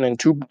were running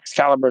 2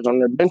 Excaliburs on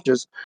their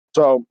benches.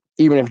 So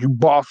even if you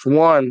bossed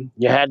one,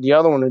 you had the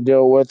other one to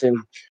deal with, and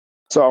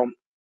so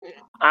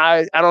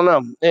I don't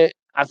know.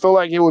 I feel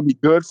like it would be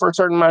good for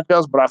certain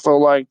matchups, but I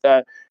feel like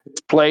that it's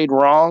played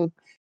wrong.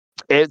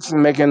 It's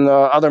making the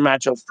other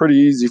matchups pretty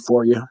easy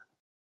for you.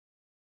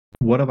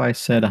 What have I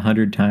said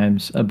 100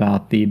 times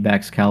about the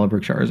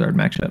Baxcalibur Charizard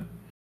matchup?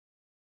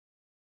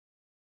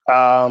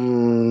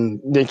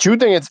 That you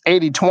think it's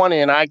 80-20,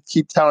 and I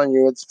keep telling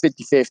you it's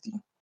 50-50.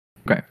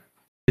 Okay.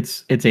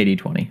 It's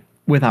 80-20,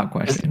 without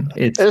question.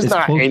 It's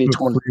not close 80-20.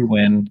 to a free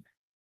win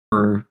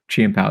for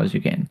Qian Pao as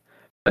you can.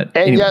 But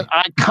and anyway, yet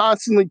I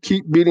constantly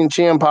keep beating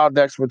Qian Pao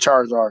decks with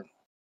Charizard.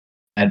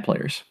 Bad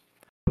players.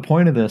 The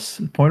point of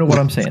what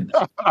I'm saying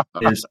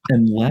is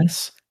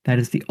unless that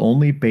is the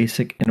only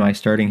basic in my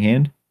starting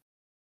hand,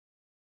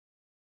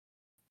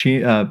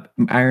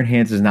 Iron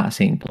Hands is not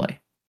seeing play.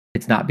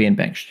 It's not being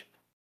benched.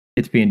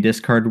 It's being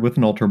discarded with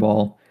an Ultra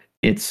Ball.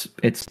 It's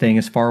staying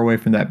as far away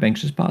from that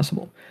bench as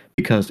possible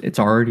because it's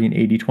already an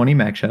 80-20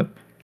 matchup.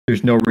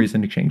 There's no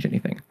reason to change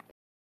anything.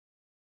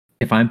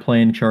 If I'm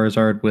playing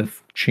Charizard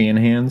with Qian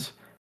Hands,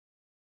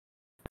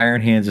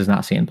 Iron Hands is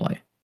not seeing play.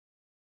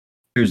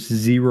 There's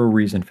zero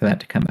reason for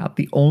that to come out.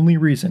 The only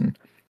reason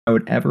I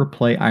would ever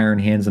play Iron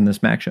Hands in this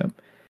matchup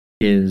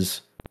is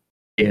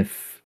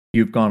if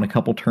you've gone a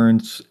couple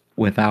turns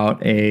without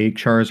a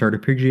Charizard or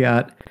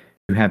Pidgeot,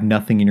 you have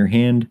nothing in your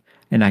hand,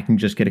 and I can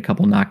just get a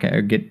couple knockout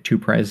or get 2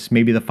 prizes,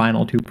 maybe the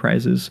final 2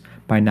 prizes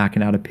by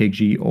knocking out a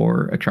Pidgey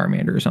or a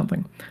Charmander or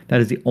something. That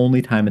is the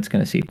only time it's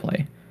going to see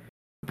play.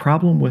 The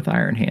problem with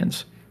Iron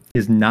Hands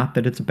is not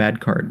that it's a bad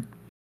card,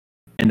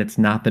 and it's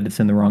not that it's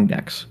in the wrong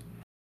decks.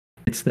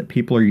 It's that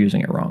people are using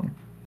it wrong.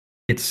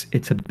 It's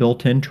a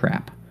built-in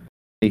trap.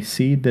 They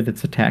see that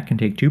its attack can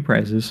take 2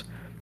 prizes,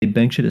 they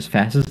bench it as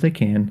fast as they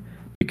can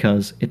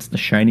because it's the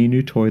shiny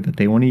new toy that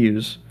they want to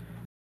use,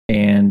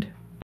 and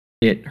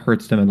it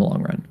hurts them in the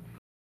long run.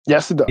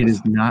 Yes, it does. It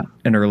is not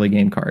an early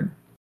game card.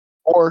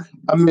 Or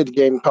a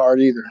mid-game card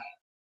either.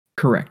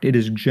 Correct. It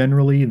is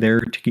generally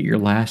there to get your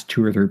last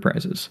 2 or 3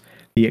 prizes.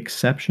 The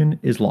exception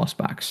is Lost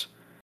Box.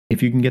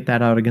 If you can get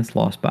that out against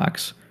Lost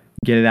Box,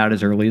 get it out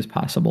as early as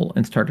possible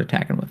and start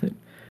attacking with it.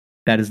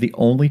 That is the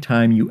only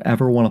time you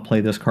ever want to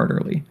play this card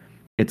early.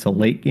 It's a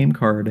late game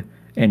card,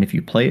 and if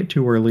you play it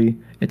too early,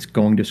 it's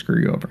going to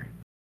screw you over.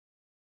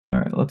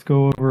 All right, let's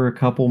go over a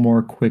couple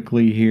more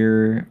quickly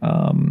here.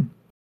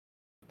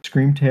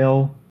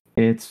 Screamtail,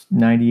 it's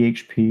 90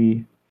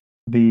 HP.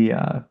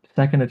 The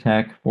second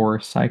attack for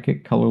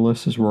Psychic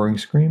Colorless is Roaring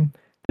Scream.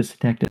 This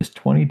attack does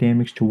 20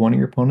 damage to one of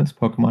your opponent's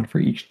Pokemon for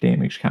each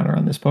damage counter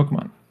on this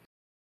Pokemon.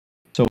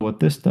 So what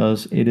this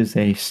does, it is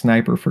a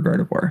sniper for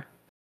Gardevoir.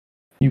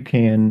 You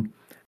can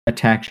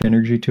attach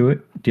energy to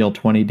it, deal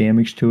 20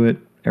 damage to it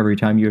every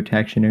time you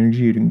attach an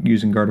energy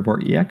using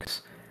Gardevoir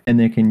EX, and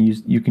you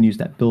can use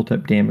that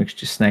built-up damage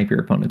to snipe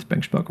your opponent's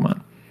bench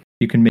Pokemon.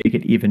 You can make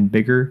it even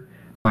bigger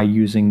by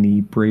using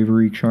the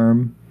Bravery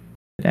Charm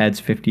It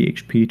adds 50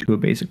 HP to a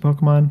basic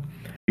Pokemon.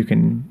 You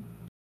can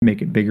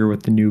make it bigger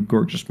with the new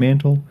Gorgeous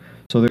Mantle.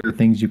 So there are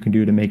things you can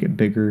do to make it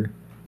bigger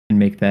and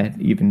make that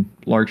even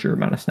larger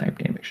amount of snipe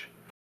damage.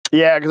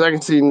 Yeah, because I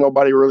can see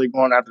nobody really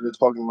going after this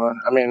Pokemon.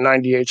 I mean,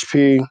 90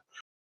 HP.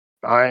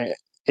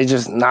 It's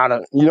just not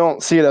a. You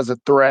don't see it as a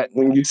threat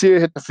when you see it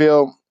hit the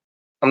field.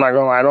 I'm not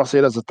gonna lie, I don't see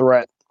it as a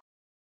threat.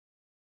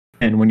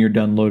 And when you're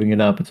done loading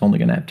it up, it's only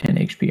going to have 10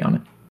 HP on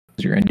it.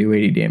 Because you're going to do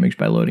 80 damage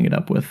by loading it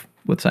up with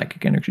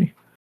Psychic Energy.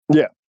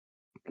 Yeah.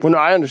 Well, no,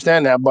 I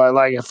understand that, but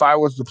like if I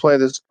was to play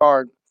this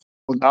card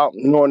without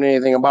knowing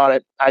anything about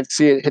it, I'd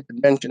see it hit the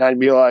bench and I'd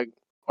be like,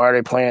 why are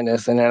they playing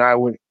this? And then I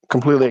would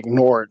completely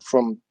ignore it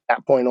from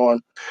that point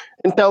on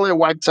until it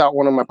wipes out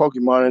one of my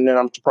Pokemon, and then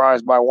I'm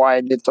surprised by why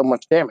it did so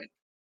much damage.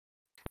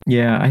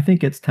 Yeah, I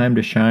think its time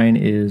to shine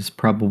is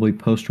probably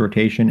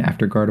post-rotation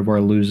after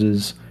Gardevoir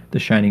loses the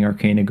Shining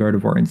Arcana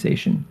Gardevoir and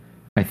Zacian.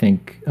 I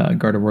think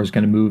Gardevoir is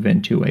going to move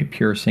into a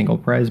pure single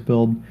prize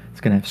build.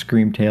 It's going to have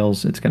Scream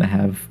Tails. It's going to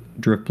have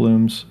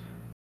Drifloon,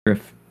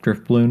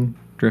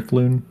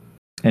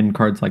 and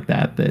cards like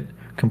that that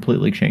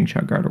completely change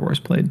how Gardevoir is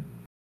played.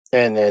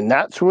 And then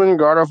that's when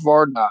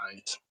Gardevoir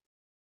dies.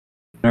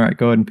 All right,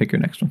 go ahead and pick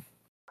your next one.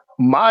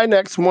 My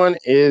next one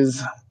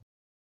is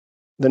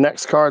the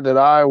next card that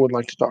I would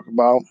like to talk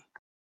about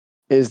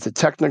is the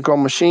Technical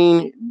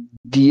Machine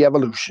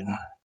De-Evolution.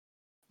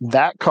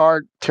 That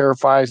card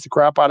terrifies the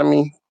crap out of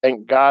me.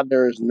 Thank God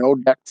there is no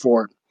deck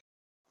for it.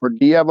 For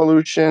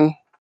De-Evolution,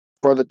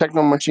 for the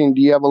Technical Machine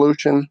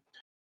De-Evolution,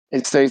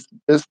 it says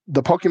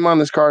the Pokemon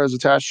this card is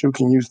attached to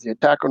can use the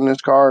attack on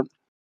this card.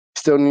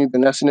 Still need the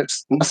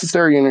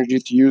necessary energy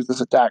to use this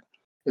attack.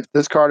 If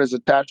this card is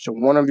attached to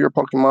one of your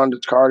Pokemon,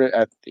 discard it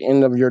at the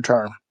end of your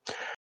turn.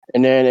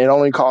 And then it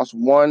only costs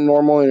one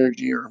normal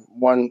energy or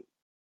one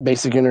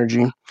basic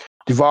energy.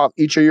 Devolve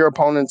each of your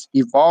opponent's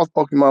evolved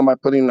Pokemon by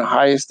putting the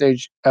highest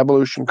stage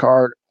evolution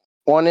card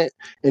on it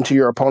into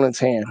your opponent's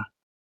hand.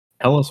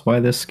 Tell us why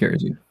this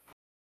scares you.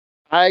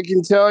 I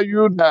can tell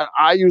you that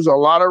I use a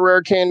lot of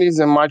rare candies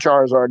in my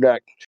Charizard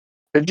deck.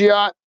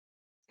 Pidgeot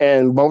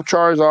and both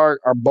Charizard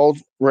are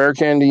both rare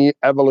candy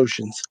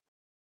evolutions.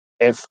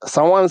 If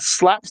someone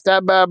slaps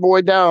that bad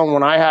boy down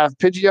when I have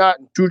Pidgeot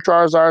and 2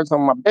 Charizards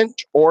on my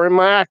bench or in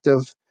my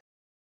active,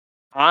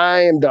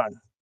 I am done.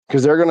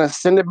 Because they're going to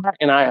send it back,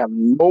 and I have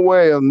no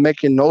way of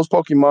making those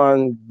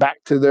Pokemon back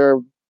to their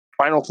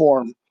final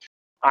form.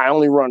 I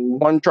only run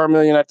 1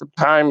 Charmeleon at the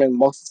time, and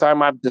most of the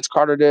time I've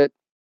discarded it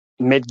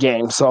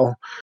mid-game. So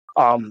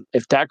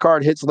if that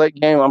card hits late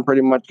game, I'm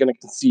pretty much going to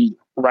concede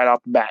right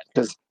off the bat,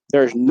 because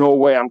there's no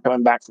way I'm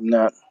coming back from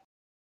that.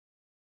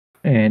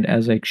 And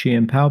as a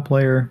Chien-Pao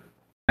player,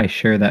 I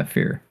share that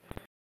fear.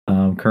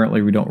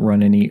 Currently, we don't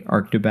run any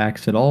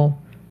Arctobax at all,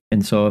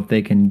 and so if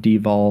they can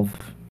devolve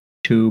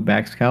 2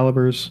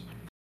 Baxcaliburs,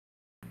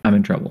 I'm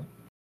in trouble.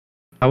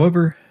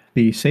 However,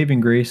 the saving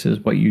grace is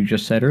what you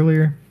just said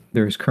earlier.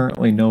 There's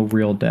currently no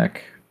real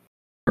deck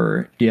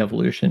for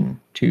de-evolution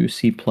to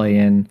see play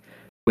in,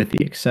 with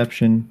the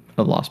exception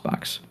of Lost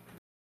Box.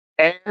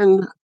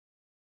 And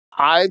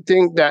I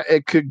think that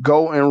it could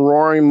go in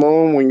Roaring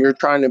Moon when you're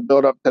trying to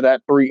build up to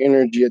that 3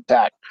 energy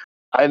attack.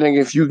 I think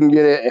if you can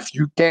get it, if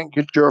you can't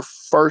get your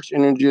first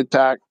energy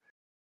attack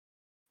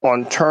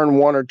on turn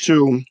 1 or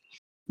 2,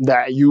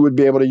 that you would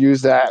be able to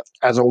use that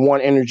as a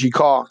 1 energy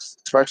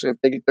cost, especially if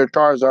they get their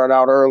Charizard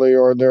out early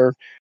or their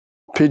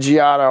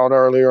Pidgeot out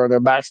early or their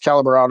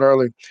Baxcalibur out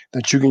early,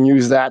 that you can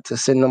use that to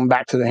send them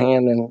back to the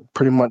hand and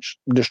pretty much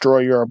destroy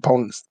your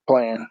opponent's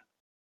plan.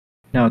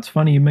 Now, it's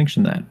funny you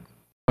mentioned that.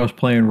 I was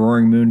playing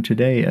Roaring Moon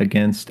today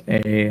against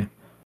a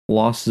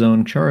Lost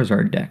Zone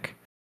Charizard deck.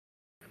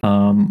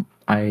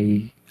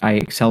 I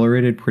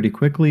accelerated pretty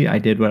quickly. I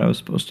did what I was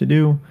supposed to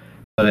do,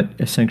 but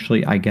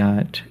essentially I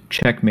got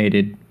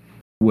checkmated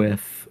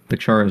with the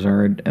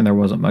Charizard, and there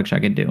wasn't much I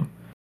could do.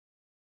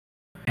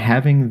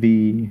 Having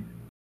the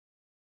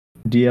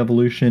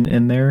de-evolution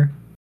in there,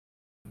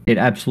 it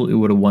absolutely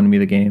would have won me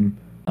the game.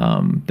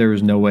 There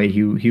was no way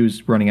he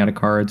was running out of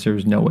cards. There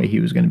was no way he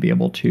was going to be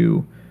able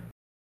to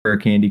Rare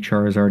Candy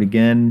Charizard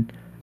again.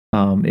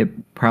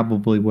 It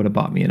probably would have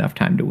bought me enough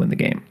time to win the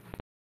game.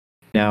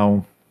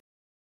 Now,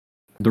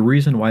 the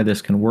reason why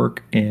this can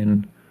work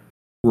in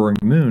Roaring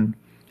Moon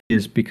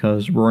is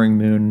because Roaring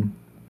Moon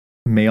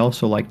may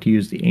also like to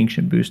use the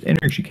Ancient Boost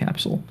Energy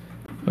Capsule,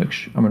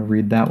 which I'm going to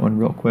read that one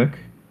real quick.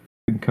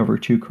 We can cover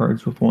 2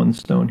 cards with 1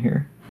 stone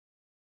here.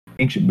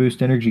 Ancient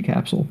Boost Energy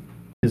Capsule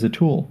is a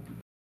tool.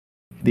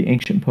 The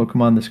ancient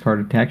Pokemon this card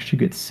attacks to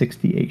gets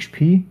 60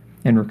 HP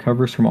and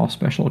recovers from all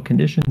special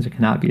conditions. It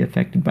cannot be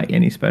affected by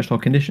any special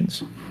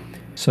conditions.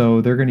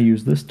 So they're going to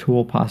use this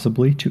tool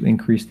possibly to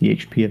increase the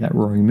HP of that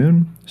Roaring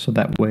Moon, so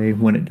that way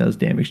when it does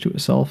damage to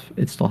itself,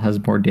 it still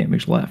has more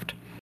damage left.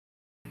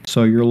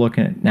 So you're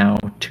looking at now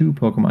 2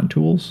 Pokemon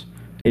tools.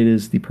 It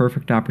is the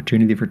perfect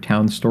opportunity for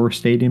Town Store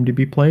Stadium to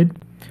be played,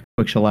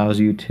 which allows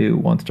you to,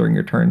 once during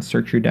your turn,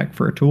 search your deck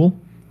for a tool,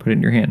 put it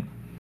in your hand.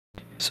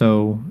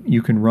 So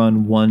you can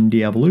run 1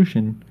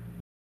 de-evolution,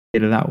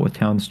 get it out with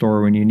Town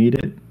Store when you need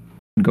it,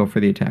 and go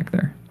for the attack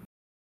there.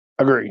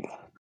 Agreed.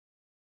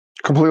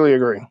 Completely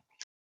agree.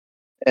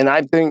 And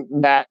I think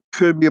that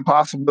could be a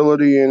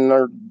possibility in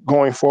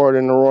going forward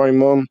in the Roaring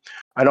Moon.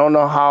 I don't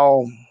know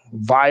how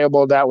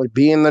viable that would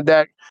be in the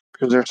deck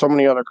because there's so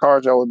many other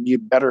cards that would be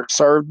better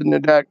served in the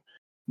deck.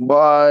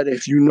 But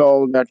if you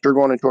know that you're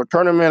going into a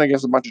tournament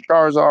against a bunch of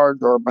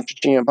Charizards or a bunch of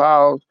Chien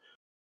Paos,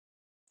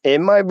 it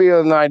might be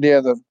an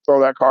idea to throw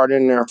that card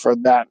in there for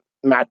that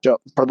matchup,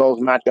 for those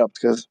matchups,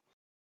 because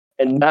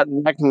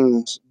that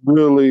can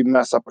really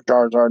mess up a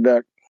Charizard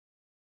deck.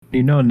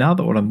 You know, now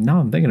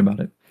I'm thinking about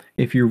it.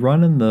 If you're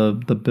running the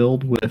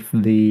build with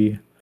the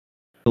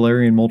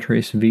Galarian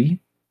Moltres V,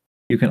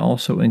 you can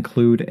also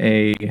include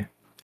a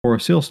Aura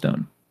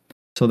Sealstone.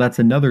 So that's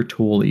another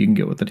tool that you can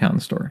get with the town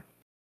store.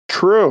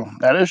 True,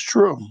 that is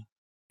true.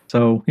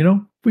 So, you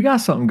know, we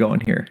got something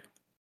going here.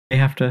 May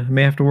have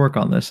to work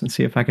on this and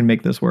see if I can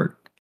make this work.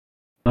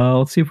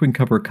 Let's see if we can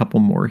cover a couple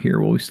more here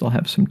while we still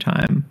have some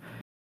time.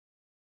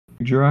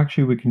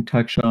 Jirachi we can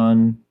touch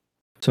on.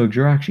 So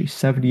Jirachi,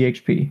 70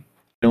 HP.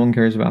 No one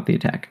cares about the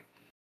attack.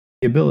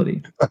 The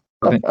ability.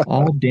 Prevent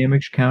all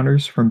damage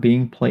counters from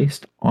being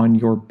placed on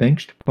your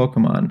benched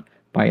Pokemon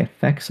by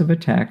effects of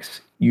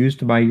attacks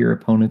used by your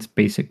opponent's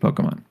basic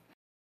Pokemon.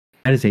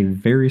 That is a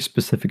very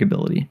specific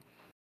ability.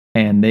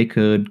 And they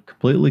could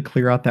completely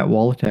clear out that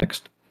wall of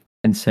text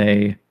and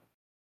say,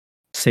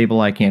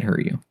 Sableye can't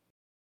hurt you.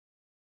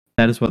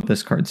 That is what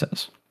this card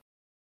says.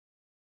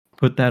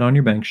 Put that on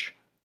your bench,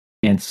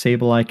 and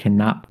Sableye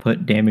cannot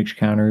put damage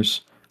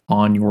counters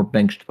on your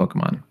benched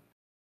Pokemon.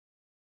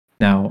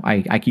 Now,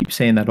 I keep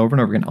saying that over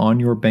and over again, on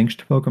your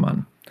benched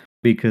Pokemon,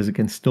 because it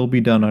can still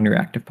be done on your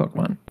active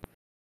Pokemon.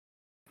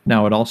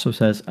 Now, it also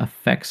says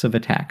effects of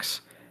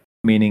attacks,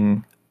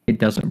 meaning it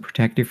doesn't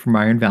protect you from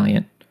Iron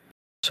Valiant,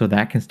 so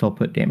that can still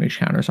put damage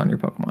counters on your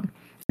Pokemon.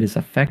 It is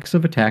effects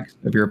of attacks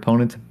of your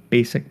opponent's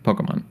basic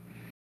Pokemon.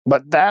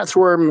 But that's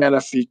where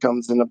Manaphy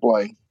comes into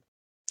play.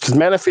 Because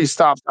Manaphy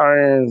stops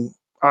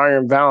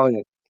Iron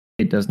Valiant.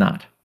 It does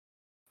not.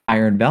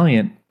 Iron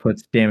Valiant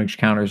puts damage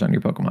counters on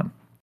your Pokemon.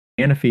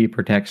 Manaphy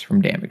protects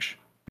from damage,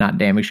 not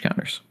damage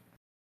counters.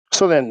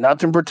 So then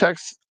nothing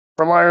protects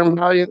from Iron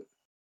Valiant?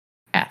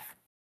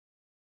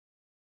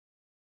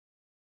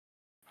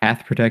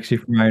 Path protects you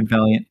from Iron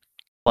Valiant.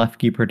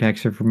 Klefki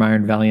protects you from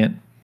Iron Valiant.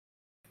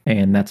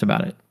 And that's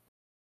about it.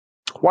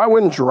 Why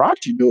wouldn't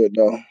Jirachi do it,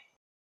 though?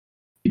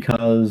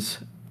 Because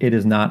it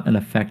is not an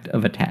effect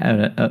of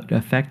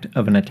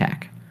an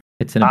attack.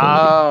 It's an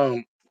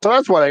ability. So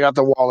that's why they got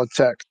the wall of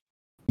text.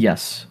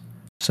 Yes.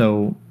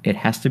 So it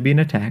has to be an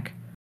attack.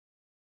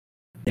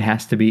 It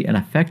has to be an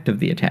effect of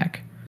the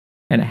attack.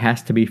 And it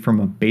has to be from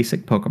a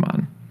basic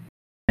Pokemon.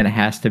 And it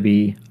has to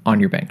be on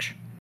your bench.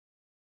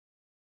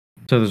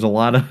 So there's a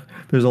lot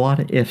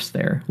of ifs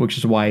there, which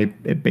is why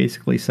it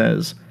basically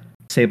says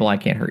Sableye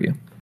can't hurt you.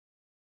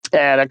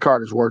 Yeah, that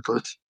card is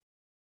worthless.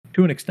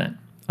 To an extent.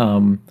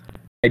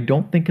 I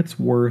don't think it's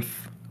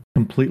worth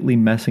completely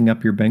messing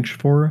up your bench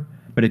for,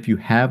 but if you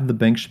have the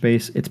bench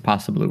space, it's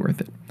possibly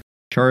worth it.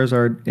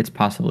 Charizard, it's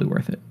possibly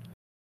worth it.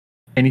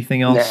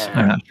 Anything else? Nah.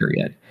 I'm not sure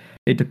yet.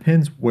 It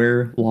depends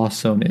where Lost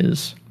Zone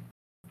is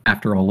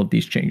after all of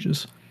these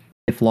changes.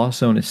 If Lost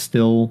Zone is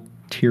still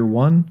tier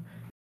 1,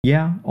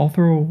 yeah, I'll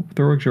throw a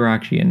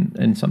Jirachi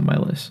in some of my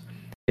lists.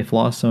 If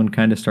Lost Zone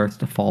kind of starts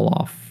to fall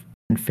off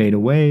and fade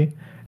away,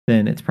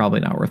 then it's probably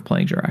not worth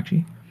playing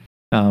Jirachi.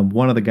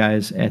 One of the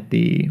guys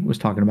was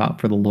talking about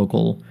for the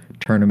local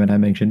tournament I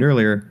mentioned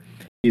earlier.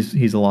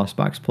 He's a Lost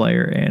Box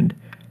player, and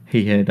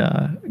he had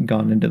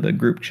gone into the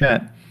group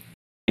chat,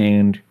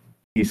 and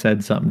he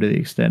said something to the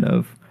extent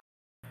of,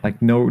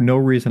 like, no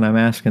reason I'm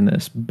asking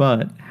this,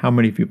 but how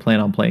many of you plan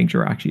on playing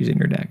Jirachis in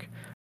your deck?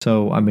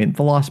 So, I mean,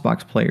 the Lost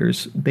Box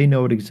players, they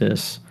know it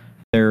exists.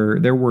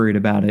 They're worried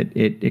about it.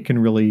 It can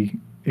really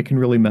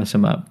mess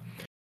them up.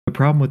 The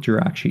problem with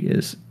Jirachi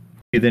is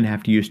you then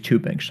have to use 2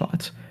 bench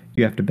slots.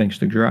 You have to bench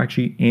the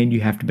Jirachi and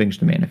you have to bench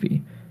the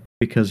Manaphy.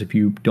 Because if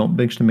you don't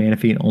bench the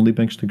Manaphy and only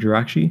bench the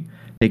Jirachi,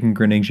 they can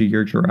Greninja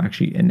your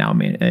Jirachi and now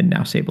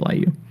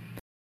Sableye you.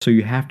 So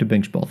you have to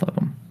bench both of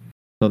them.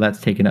 So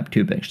that's taking up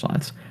 2 bench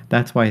slots.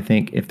 That's why I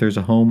think if there's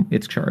a home,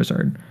 it's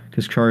Charizard.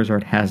 Because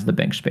Charizard has the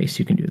bench space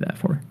you can do that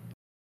for.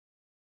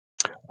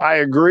 I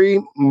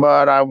agree,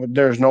 but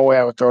there's no way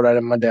I would throw that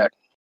in my deck.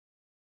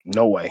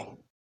 No way.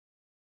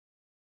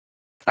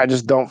 I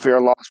just don't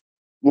fear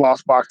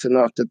Lost Box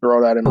enough to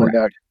throw that in my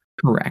deck.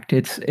 Correct.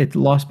 It's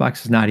Lost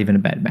Box is not even a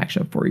bad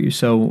matchup for you,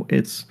 so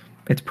it's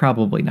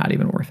probably not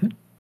even worth it.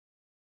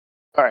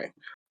 All right.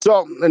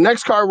 So the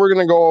next card we're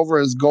going to go over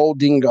is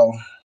Goldingo.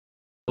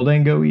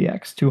 Goldingo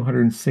EX,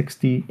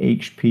 260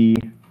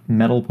 HP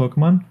Metal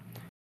Pokemon.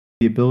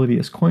 The ability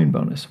is Coin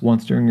Bonus.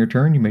 Once during your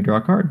turn, you may draw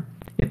a card.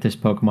 If this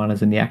Pokemon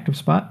is in the active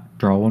spot,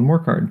 draw 1 more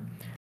card.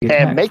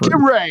 And make it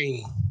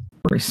rain.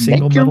 For a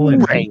single metal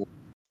energy.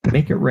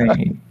 Make it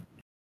rain.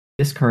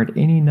 Discard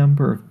any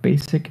number of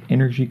basic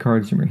energy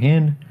cards in your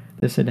hand.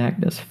 This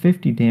attack does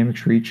 50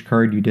 damage for each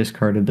card you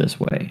discarded this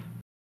way.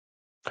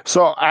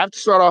 So I have to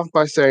start off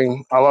by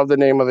saying I love the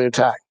name of the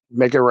attack.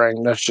 Make it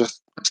rain. That's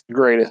the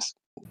greatest.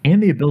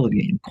 And the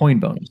ability, Coin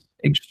Bonus.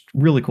 It's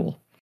really cool.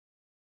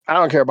 I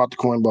don't care about the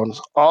coin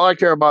bonus. All I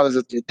care about is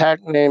that the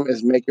attack name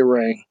is Make It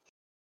Rain.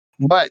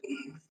 But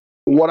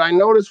what I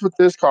noticed with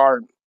this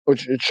card,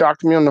 which it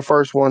shocked me on the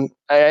first one,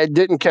 it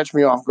didn't catch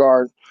me off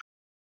guard,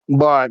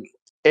 but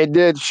it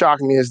did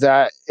shock me, is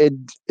that it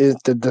is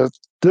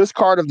this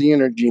card of the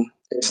energy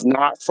is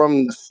not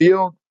from the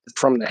field, it's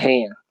from the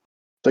hand.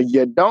 So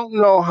you don't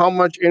know how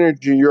much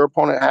energy your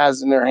opponent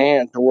has in their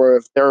hand to where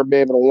if they'll be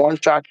able to one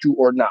shot you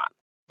or not.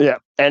 Yeah.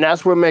 And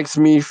that's what made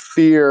me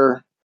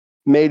fear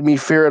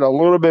it a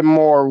little bit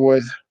more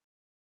with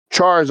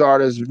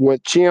Charizard is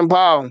with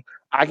Chien-Pao.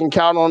 I can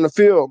count on the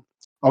field.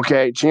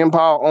 Okay,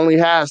 Chien-Pao only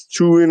has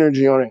 2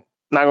 energy on it.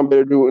 Not gonna be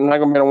able to do it. Not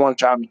gonna be able to one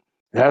shot me.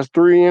 It has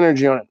 3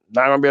 energy on it.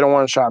 Not gonna be able to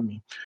one shot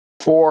me.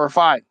 4 or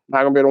 5. Not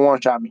gonna be able to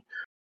one shot me.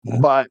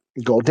 But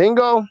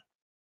Goldingo,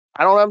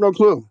 I don't have no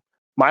clue.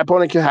 My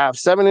opponent can have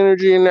 7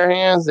 energy in their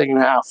hands. They can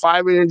have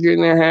 5 energy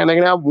in their hand. They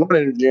can have 1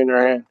 energy in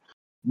their hand.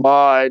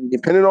 But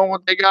depending on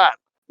what they got,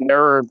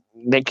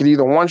 they could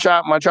either one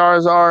shot my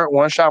Charizard,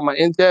 one shot my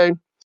Entei,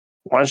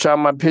 one shot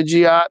my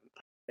Pidgeot,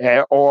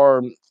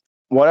 or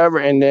whatever,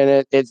 and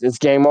then it's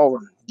game over.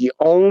 The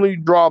only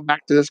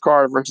drawback to this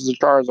card versus the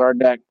Charizard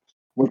deck,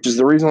 which is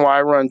the reason why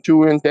I run 2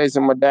 Enteis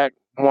in my deck.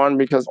 One,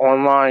 because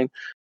online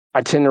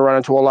I tend to run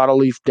into a lot of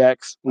Leaf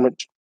decks,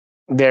 which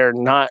they're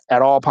not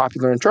at all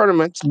popular in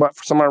tournaments, but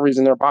for some odd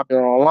reason they're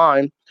popular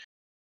online.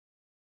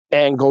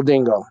 And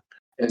Goldingo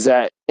is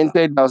that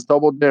Entei does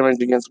double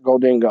damage against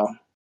Goldingo.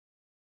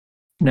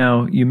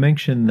 Now, you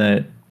mentioned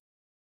that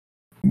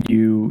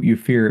you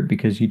fear it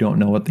because you don't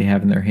know what they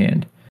have in their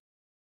hand.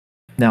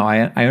 Now,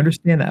 I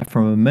understand that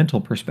from a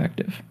mental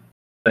perspective,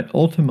 but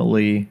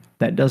ultimately,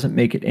 that doesn't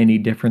make it any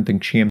different than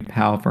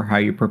Chien-Pao for how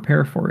you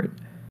prepare for it.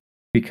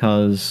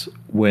 Because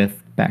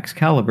with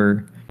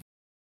Baxcalibur,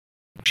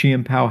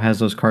 Chien-Pao has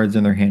those cards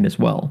in their hand as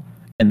well,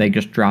 and they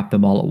just drop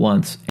them all at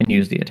once and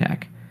use the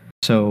attack.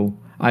 So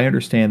I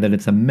understand that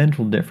it's a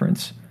mental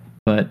difference,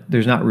 but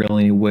there's not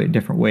really any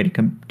different way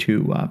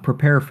to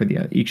prepare for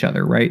each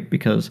other, right?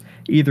 Because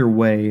either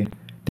way,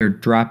 they're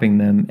dropping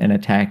them and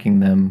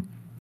attacking them,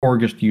 or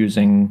just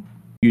using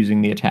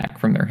the attack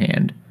from their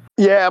hand.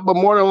 Yeah, but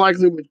more than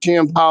likely with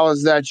Chien-Pao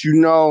is that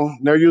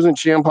they're using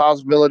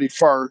Chien-Pao's ability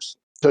first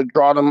to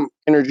draw them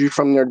energy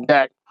from their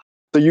deck.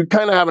 So you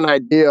kind of have an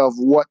idea of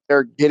what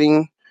they're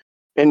getting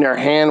in their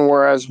hand,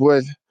 whereas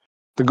with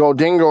the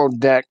Goldingo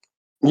deck,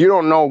 you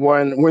don't know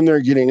when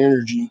they're getting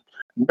energy.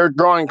 They're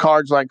drawing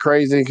cards like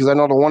crazy, because I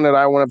know the one that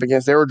I went up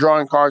against, they were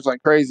drawing cards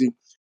like crazy.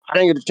 I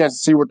didn't get a chance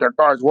to see what their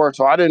cards were,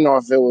 so I didn't know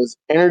if it was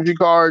energy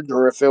cards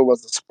or if it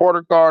was a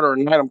supporter card or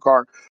an item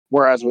card.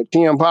 Whereas with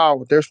Chien-Pao,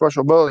 with their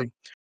special ability,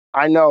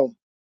 I know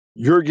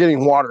you're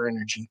getting water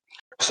energy.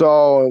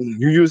 So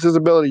you use his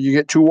ability, you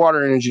get 2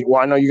 water energy.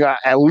 Well, I know you got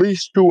at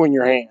least 2 in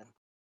your hand.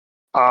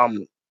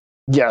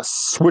 Yes,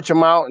 switch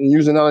them out and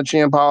use another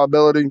Chien-Pao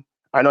ability.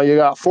 I know you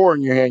got 4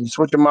 in your hand. You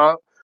switch them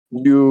out,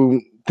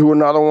 you do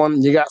another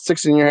one. You got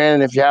 6 in your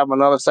hand, and if you have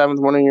another 7th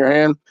one in your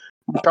hand,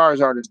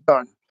 Charizard is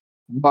done.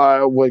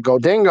 But with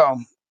Goldingo,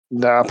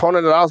 the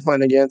opponent that I was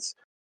playing against,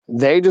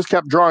 they just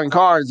kept drawing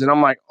cards, and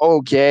I'm like,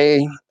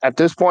 okay. At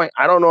this point,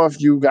 I don't know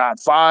if you got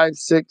 5,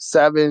 6,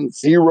 7,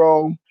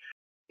 0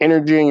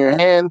 energy in your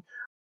hand.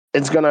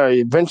 It's gonna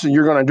eventually,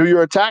 you're gonna do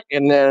your attack,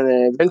 and then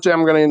eventually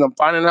I'm gonna end up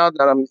finding out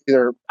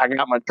that I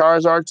got my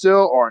Charizard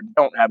still or I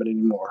don't have it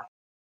anymore.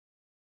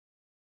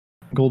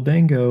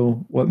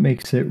 Goldango, what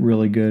makes it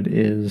really good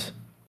is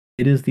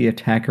it is the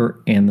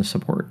attacker and the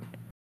support.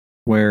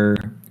 Where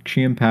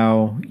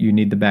Chien-Pao, you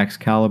need the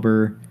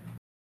Baxcalibur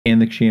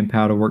and the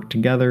Chien-Pao to work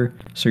together,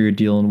 so you're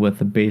dealing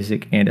with a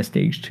basic and a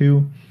stage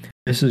 2.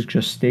 This is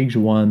just stage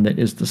 1 that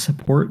is the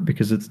support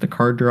because it's the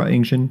card draw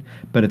engine,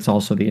 but it's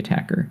also the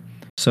attacker.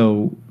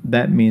 So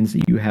that means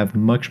that you have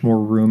much more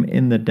room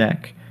in the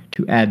deck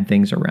to add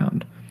things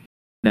around.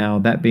 Now,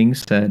 that being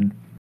said,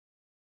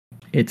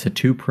 it's a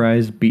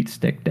 2-prize beat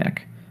stick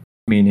deck,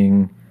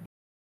 meaning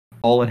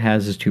all it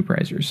has is 2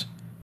 prizers.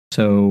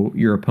 So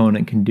your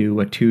opponent can do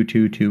a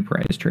 2-2-2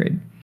 prize trade.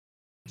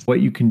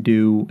 What you can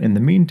do in the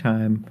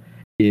meantime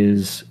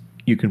is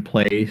you can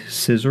play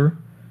Scizor.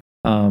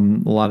 A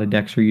lot of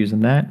decks are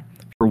using that.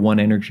 For 1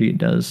 energy, it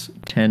does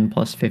 10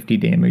 plus 50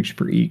 damage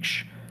for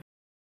each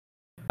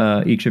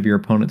of your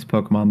opponent's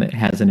Pokemon that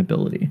has an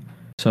ability.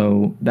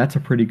 So that's a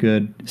pretty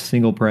good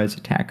single prize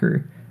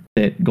attacker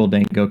that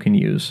Goldango can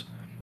use,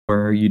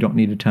 where you don't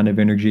need a ton of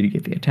energy to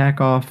get the attack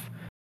off.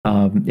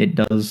 It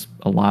does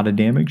a lot of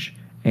damage,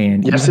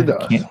 and yes, even it if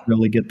does. you can't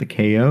really get the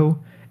KO,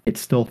 it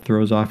still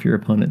throws off your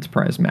opponent's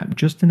prize map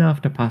just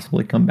enough to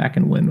possibly come back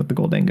and win with the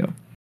Goldango.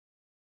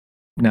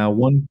 Now,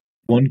 one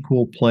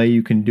cool play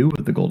you can do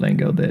with the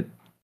Goldango that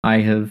I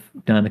have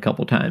done a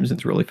couple times,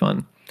 it's really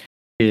fun,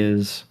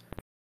 is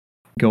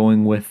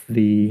going with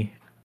the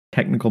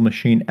Technical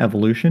Machine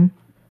Evolution.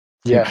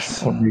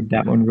 Yes. I'll read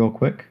that one real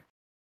quick.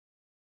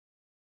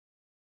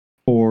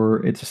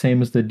 It's the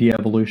same as the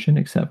De-Evolution,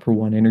 except for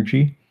 1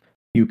 energy.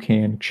 You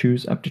can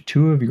choose up to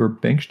 2 of your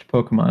benched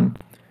Pokemon.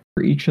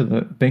 For each of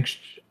those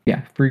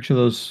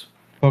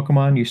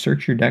Pokemon, you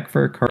search your deck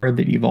for a card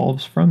that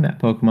evolves from that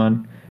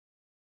Pokemon.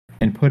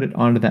 and put it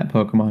onto that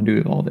Pokemon to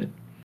evolve it.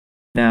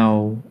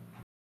 Now,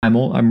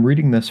 I'm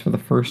reading this for the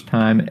first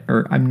time,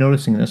 or I'm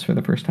noticing this for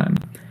the first time.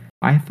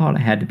 I thought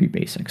it had to be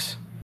basics,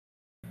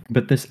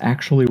 but this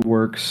actually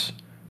works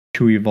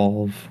to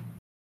evolve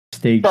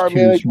stage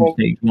 2s from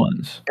stage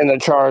 1s. And the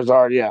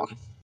Charizard, yeah.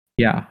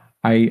 Yeah,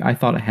 I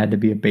thought it had to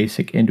be a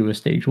basic into a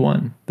stage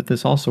 1, but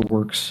this also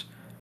works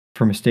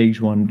from a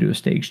stage 1 to a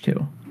stage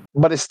 2.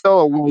 But it's still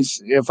a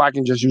waste if I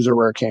can just use a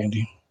rare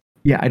candy.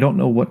 Yeah, I don't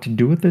know what to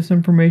do with this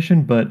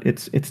information, but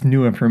it's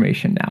new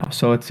information now,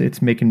 so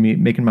it's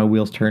making my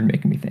wheels turn,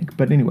 making me think.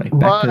 But anyway,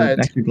 back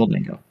to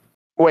Gholdengo.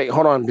 Wait,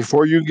 hold on.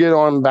 Before you get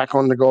back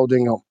on the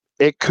Gholdengo,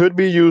 it could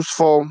be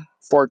useful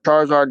for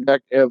Charizard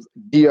deck if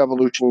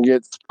de-evolution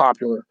gets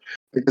popular,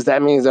 because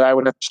that means that I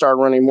would have to start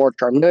running more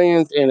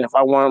Charmeleons, and if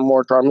I want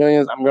more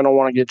Charmeleons, I'm gonna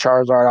want to get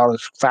Charizard out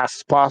as fast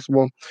as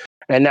possible.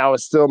 And now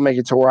it's still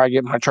making it to where I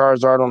get my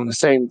Charizard on the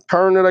same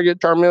turn that I get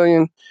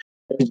Charmeleon.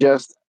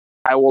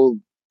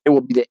 It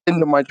will be the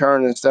end of my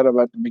turn instead of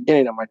at the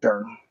beginning of my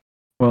turn.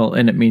 Well,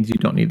 and it means you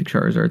don't need the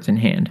Charizards in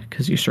hand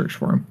because you search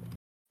for them.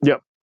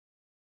 Yep.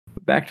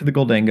 Back to the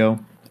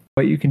Gholdengo.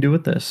 What you can do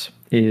with this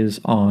is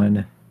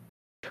on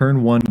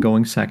turn 1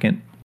 going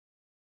second,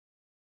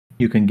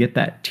 you can get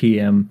that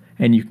TM,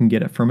 and you can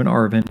get it from an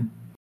Arven.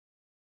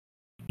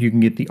 You can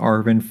get the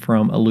Arven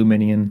from a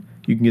Luminion.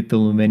 You can get the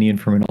Luminion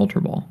from an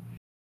Ultra Ball.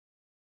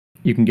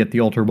 You can get the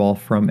Ultra Ball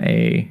from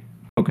a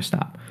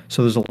Pokestop.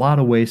 So there's a lot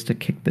of ways to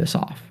kick this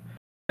off.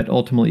 But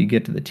ultimately, you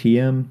get to the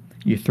TM,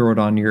 you throw it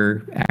on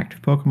your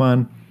active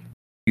Pokemon,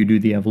 you do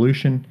the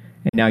evolution,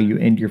 and now you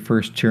end your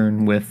first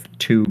turn with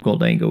 2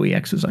 Gholdengo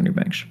EXs on your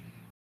bench,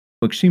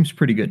 which seems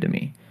pretty good to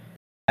me.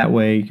 That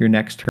way, your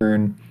next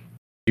turn,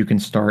 you can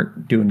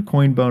start doing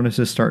coin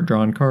bonuses, start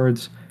drawing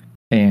cards,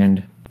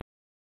 and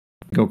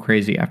go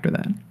crazy after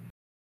that.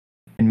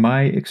 In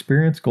my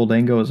experience,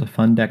 Gholdengo is a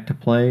fun deck to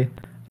play.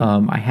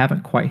 I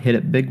haven't quite hit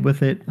it big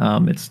with it.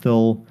 It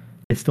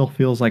still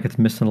feels like it's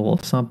missing a little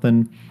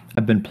something.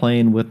 I've been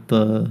playing with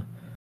the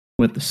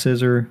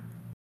scissor.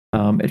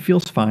 It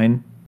feels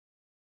fine,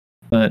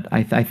 but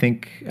I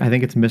think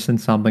it's missing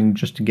something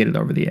just to get it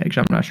over the edge.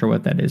 I'm not sure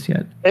what that is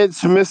yet.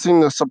 It's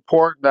missing the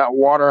support that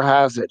Water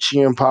has, that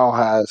Chien-Pao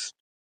has.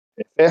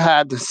 If it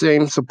had the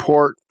same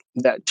support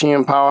that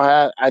Chien-Pao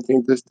had, I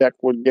think this deck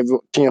would give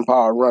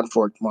Chien-Pao a run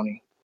for its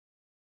money.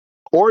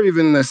 Or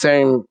even the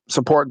same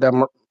support that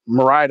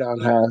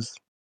Miraidon has.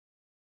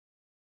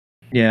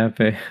 Yeah,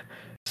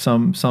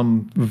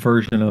 some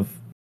version of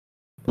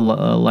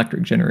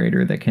electric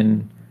generator that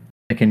can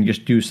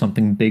just do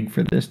something big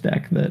for this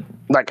deck, that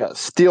like a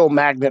steel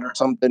magnet or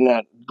something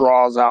that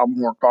draws out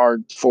more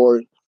cards for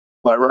it.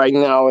 But right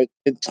now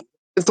it's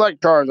like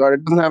Charizard.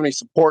 It doesn't have any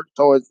support,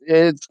 so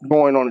it's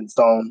going on its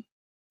own.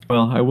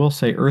 Well, I will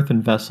say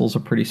Earthen Vessel's a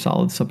pretty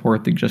solid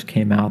support that just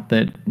came out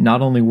that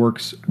not only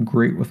works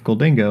great with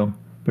Gholdengo,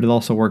 but it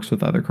also works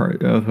with other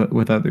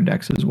with other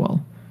decks as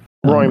well.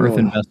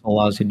 Earthen Vessel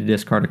allows you to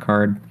discard a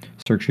card,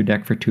 search your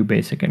deck for 2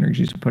 basic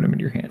energies, and put them in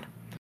your hand.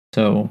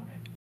 So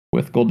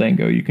with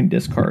Gholdengo, you can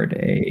discard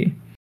a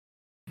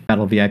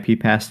Battle VIP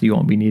pass that you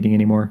won't be needing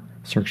anymore,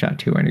 search out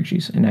 2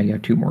 energies, and now you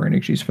have 2 more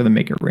energies for the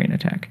Make It Rain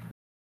attack.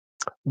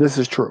 This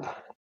is true.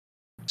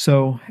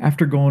 So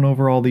after going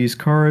over all these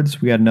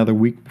cards, we got another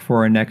week before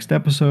our next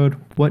episode.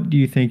 What do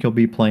you think you'll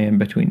be playing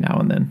between now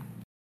and then?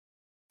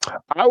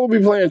 I will be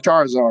playing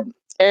Charizard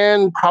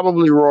and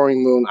probably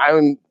Roaring Moon.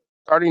 I'm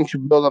starting to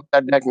build up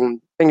that deck and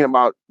thinking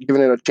about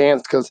giving it a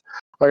chance because,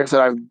 like I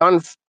said, I've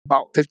done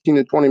about 15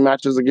 to 20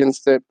 matches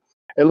against it.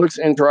 It looks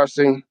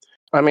interesting.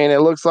 I mean, it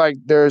looks like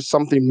there's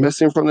something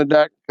missing from the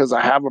deck because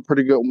I have a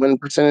pretty good win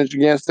percentage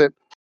against it.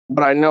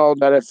 But I know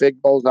that if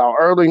it goes out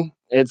early,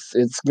 it's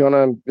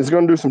gonna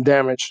do some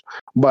damage.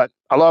 But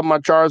I love my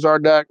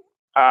Charizard deck.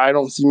 I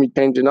don't see me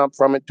changing up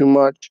from it too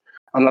much.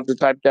 I'm not the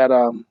type that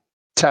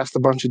tests a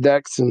bunch of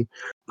decks and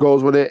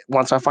goes with it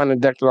once I find a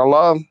deck that I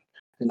love.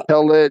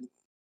 Until it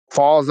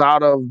falls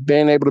out of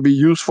being able to be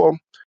useful,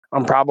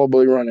 I'm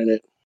probably running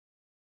it.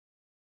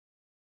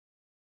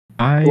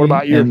 What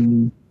about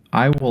you?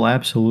 I will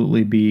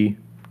absolutely be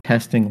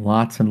testing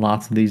lots and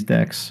lots of these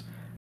decks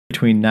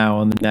between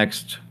now and the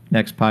next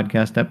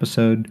podcast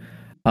episode.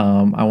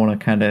 I want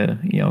to kind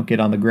of get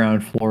on the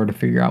ground floor to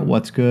figure out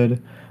what's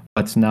good,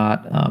 what's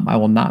not. I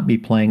will not be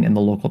playing in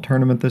the local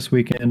tournament this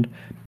weekend,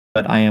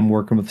 but I am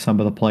working with some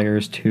of the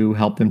players to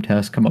help them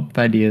test, come up with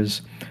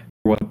ideas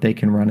for what they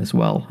can run as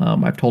well.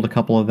 I've told a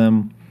couple of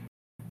them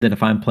that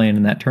if I'm playing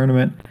in that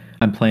tournament,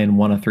 I'm playing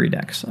one of 3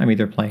 decks. I'm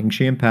either playing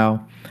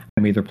Chien-Pao,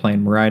 I'm either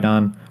playing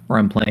Miraidon, or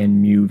I'm playing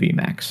Mew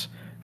VMAX.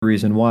 The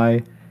reason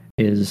why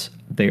is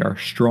they are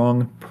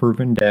strong,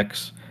 proven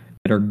decks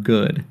that are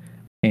good.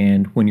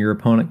 And when your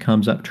opponent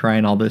comes up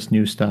trying all this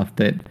new stuff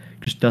that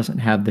just doesn't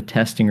have the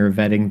testing or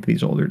vetting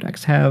these older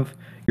decks have,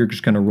 you're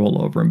just going to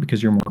roll over them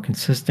because you're more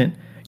consistent,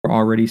 you're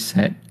already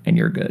set, and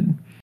you're good.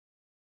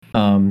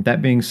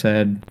 That being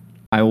said,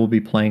 I will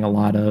be playing a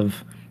lot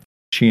of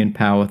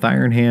Chien-Pao with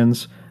Iron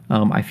Hands.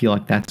 I feel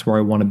like that's where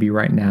I want to be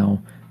right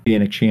now.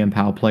 Being a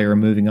Chien-Pao player,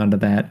 moving on to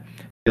that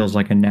feels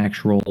like a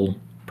natural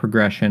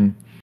progression.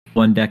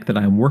 One deck that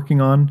I'm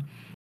working on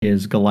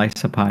is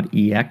Golisopod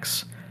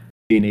EX.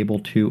 Being able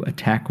to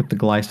attack with the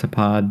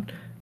Golisopod,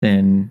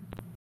 then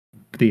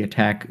the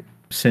attack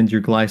sends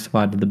your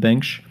Golisopod to the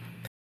bench.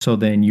 So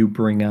then you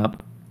bring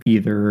up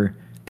either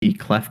the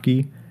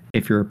Klefki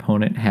if your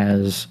opponent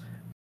has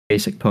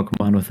basic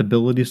Pokemon with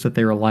abilities that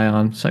they rely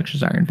on, such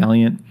as Iron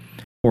Valiant,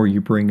 or you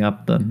bring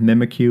up the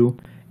Mimikyu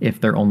if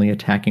they're only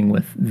attacking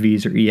with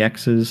Vs or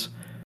EXs.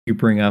 You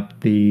bring up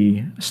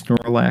the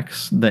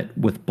Snorlax that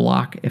with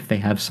block if they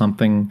have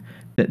something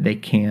that they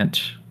can't,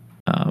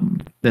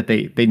 that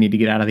they need to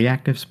get out of the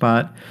active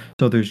spot.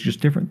 So there's just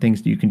different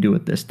things that you can do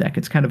with this deck.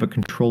 It's kind of a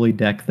control-y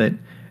deck that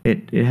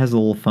it has a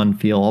little fun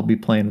feel. I'll be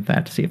playing with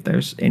that to see if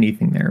there's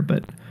anything there,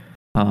 but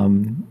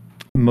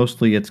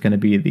mostly it's going to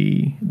be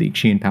the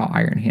Chien-Pao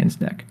Iron Hands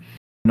deck.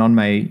 And on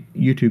my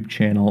YouTube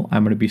channel,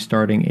 I'm going to be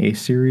starting a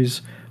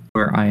series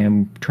where I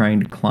am trying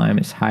to climb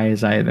as high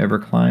as I have ever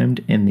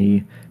climbed in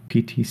the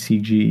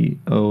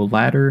PTCGO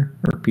ladder,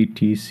 or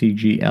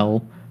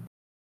PTCGL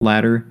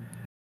ladder,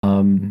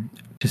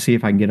 to see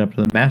if I can get up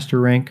to the master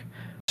rank.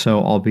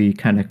 So I'll be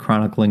kind of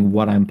chronicling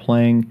what I'm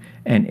playing,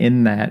 and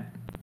in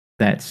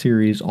that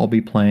series, I'll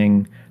be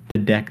playing the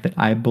deck that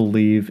I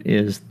believe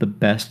is the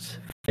best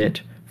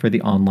fit for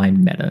the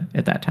online meta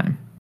at that time.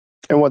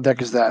 And what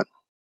deck is that?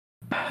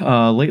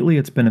 Lately,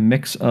 it's been a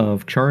mix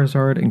of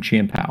Charizard and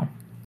Chien-Pao.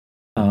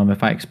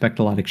 If I expect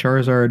a lot of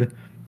Charizard,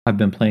 I've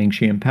been playing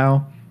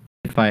Chien-Pao.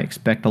 If I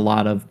expect a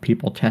lot of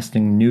people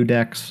testing new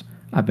decks,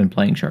 I've been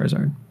playing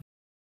Charizard.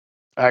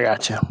 I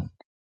gotcha.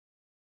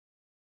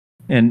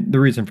 And the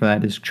reason for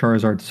that is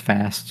Charizard's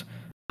fast.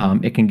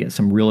 It can get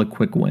some really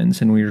quick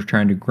wins, and when you're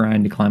trying to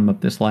grind to climb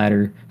up this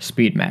ladder,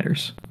 speed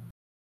matters.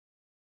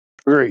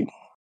 Agreed.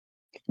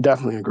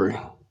 Definitely agree.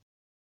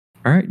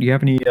 All right, do you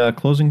have any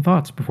closing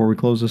thoughts before we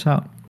close this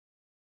out?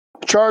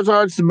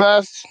 Charizard's the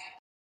best.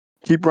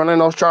 Keep running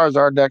those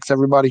Charizard decks,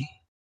 everybody.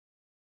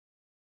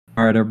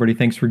 All right, everybody,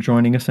 thanks for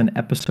joining us in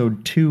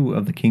episode 2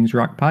 of the Kings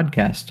Rock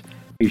podcast.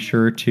 Be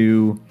sure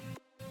to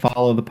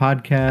follow the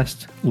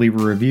podcast, leave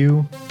a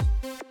review,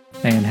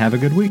 and have a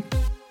good week.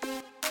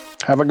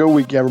 Have a good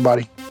week,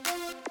 everybody.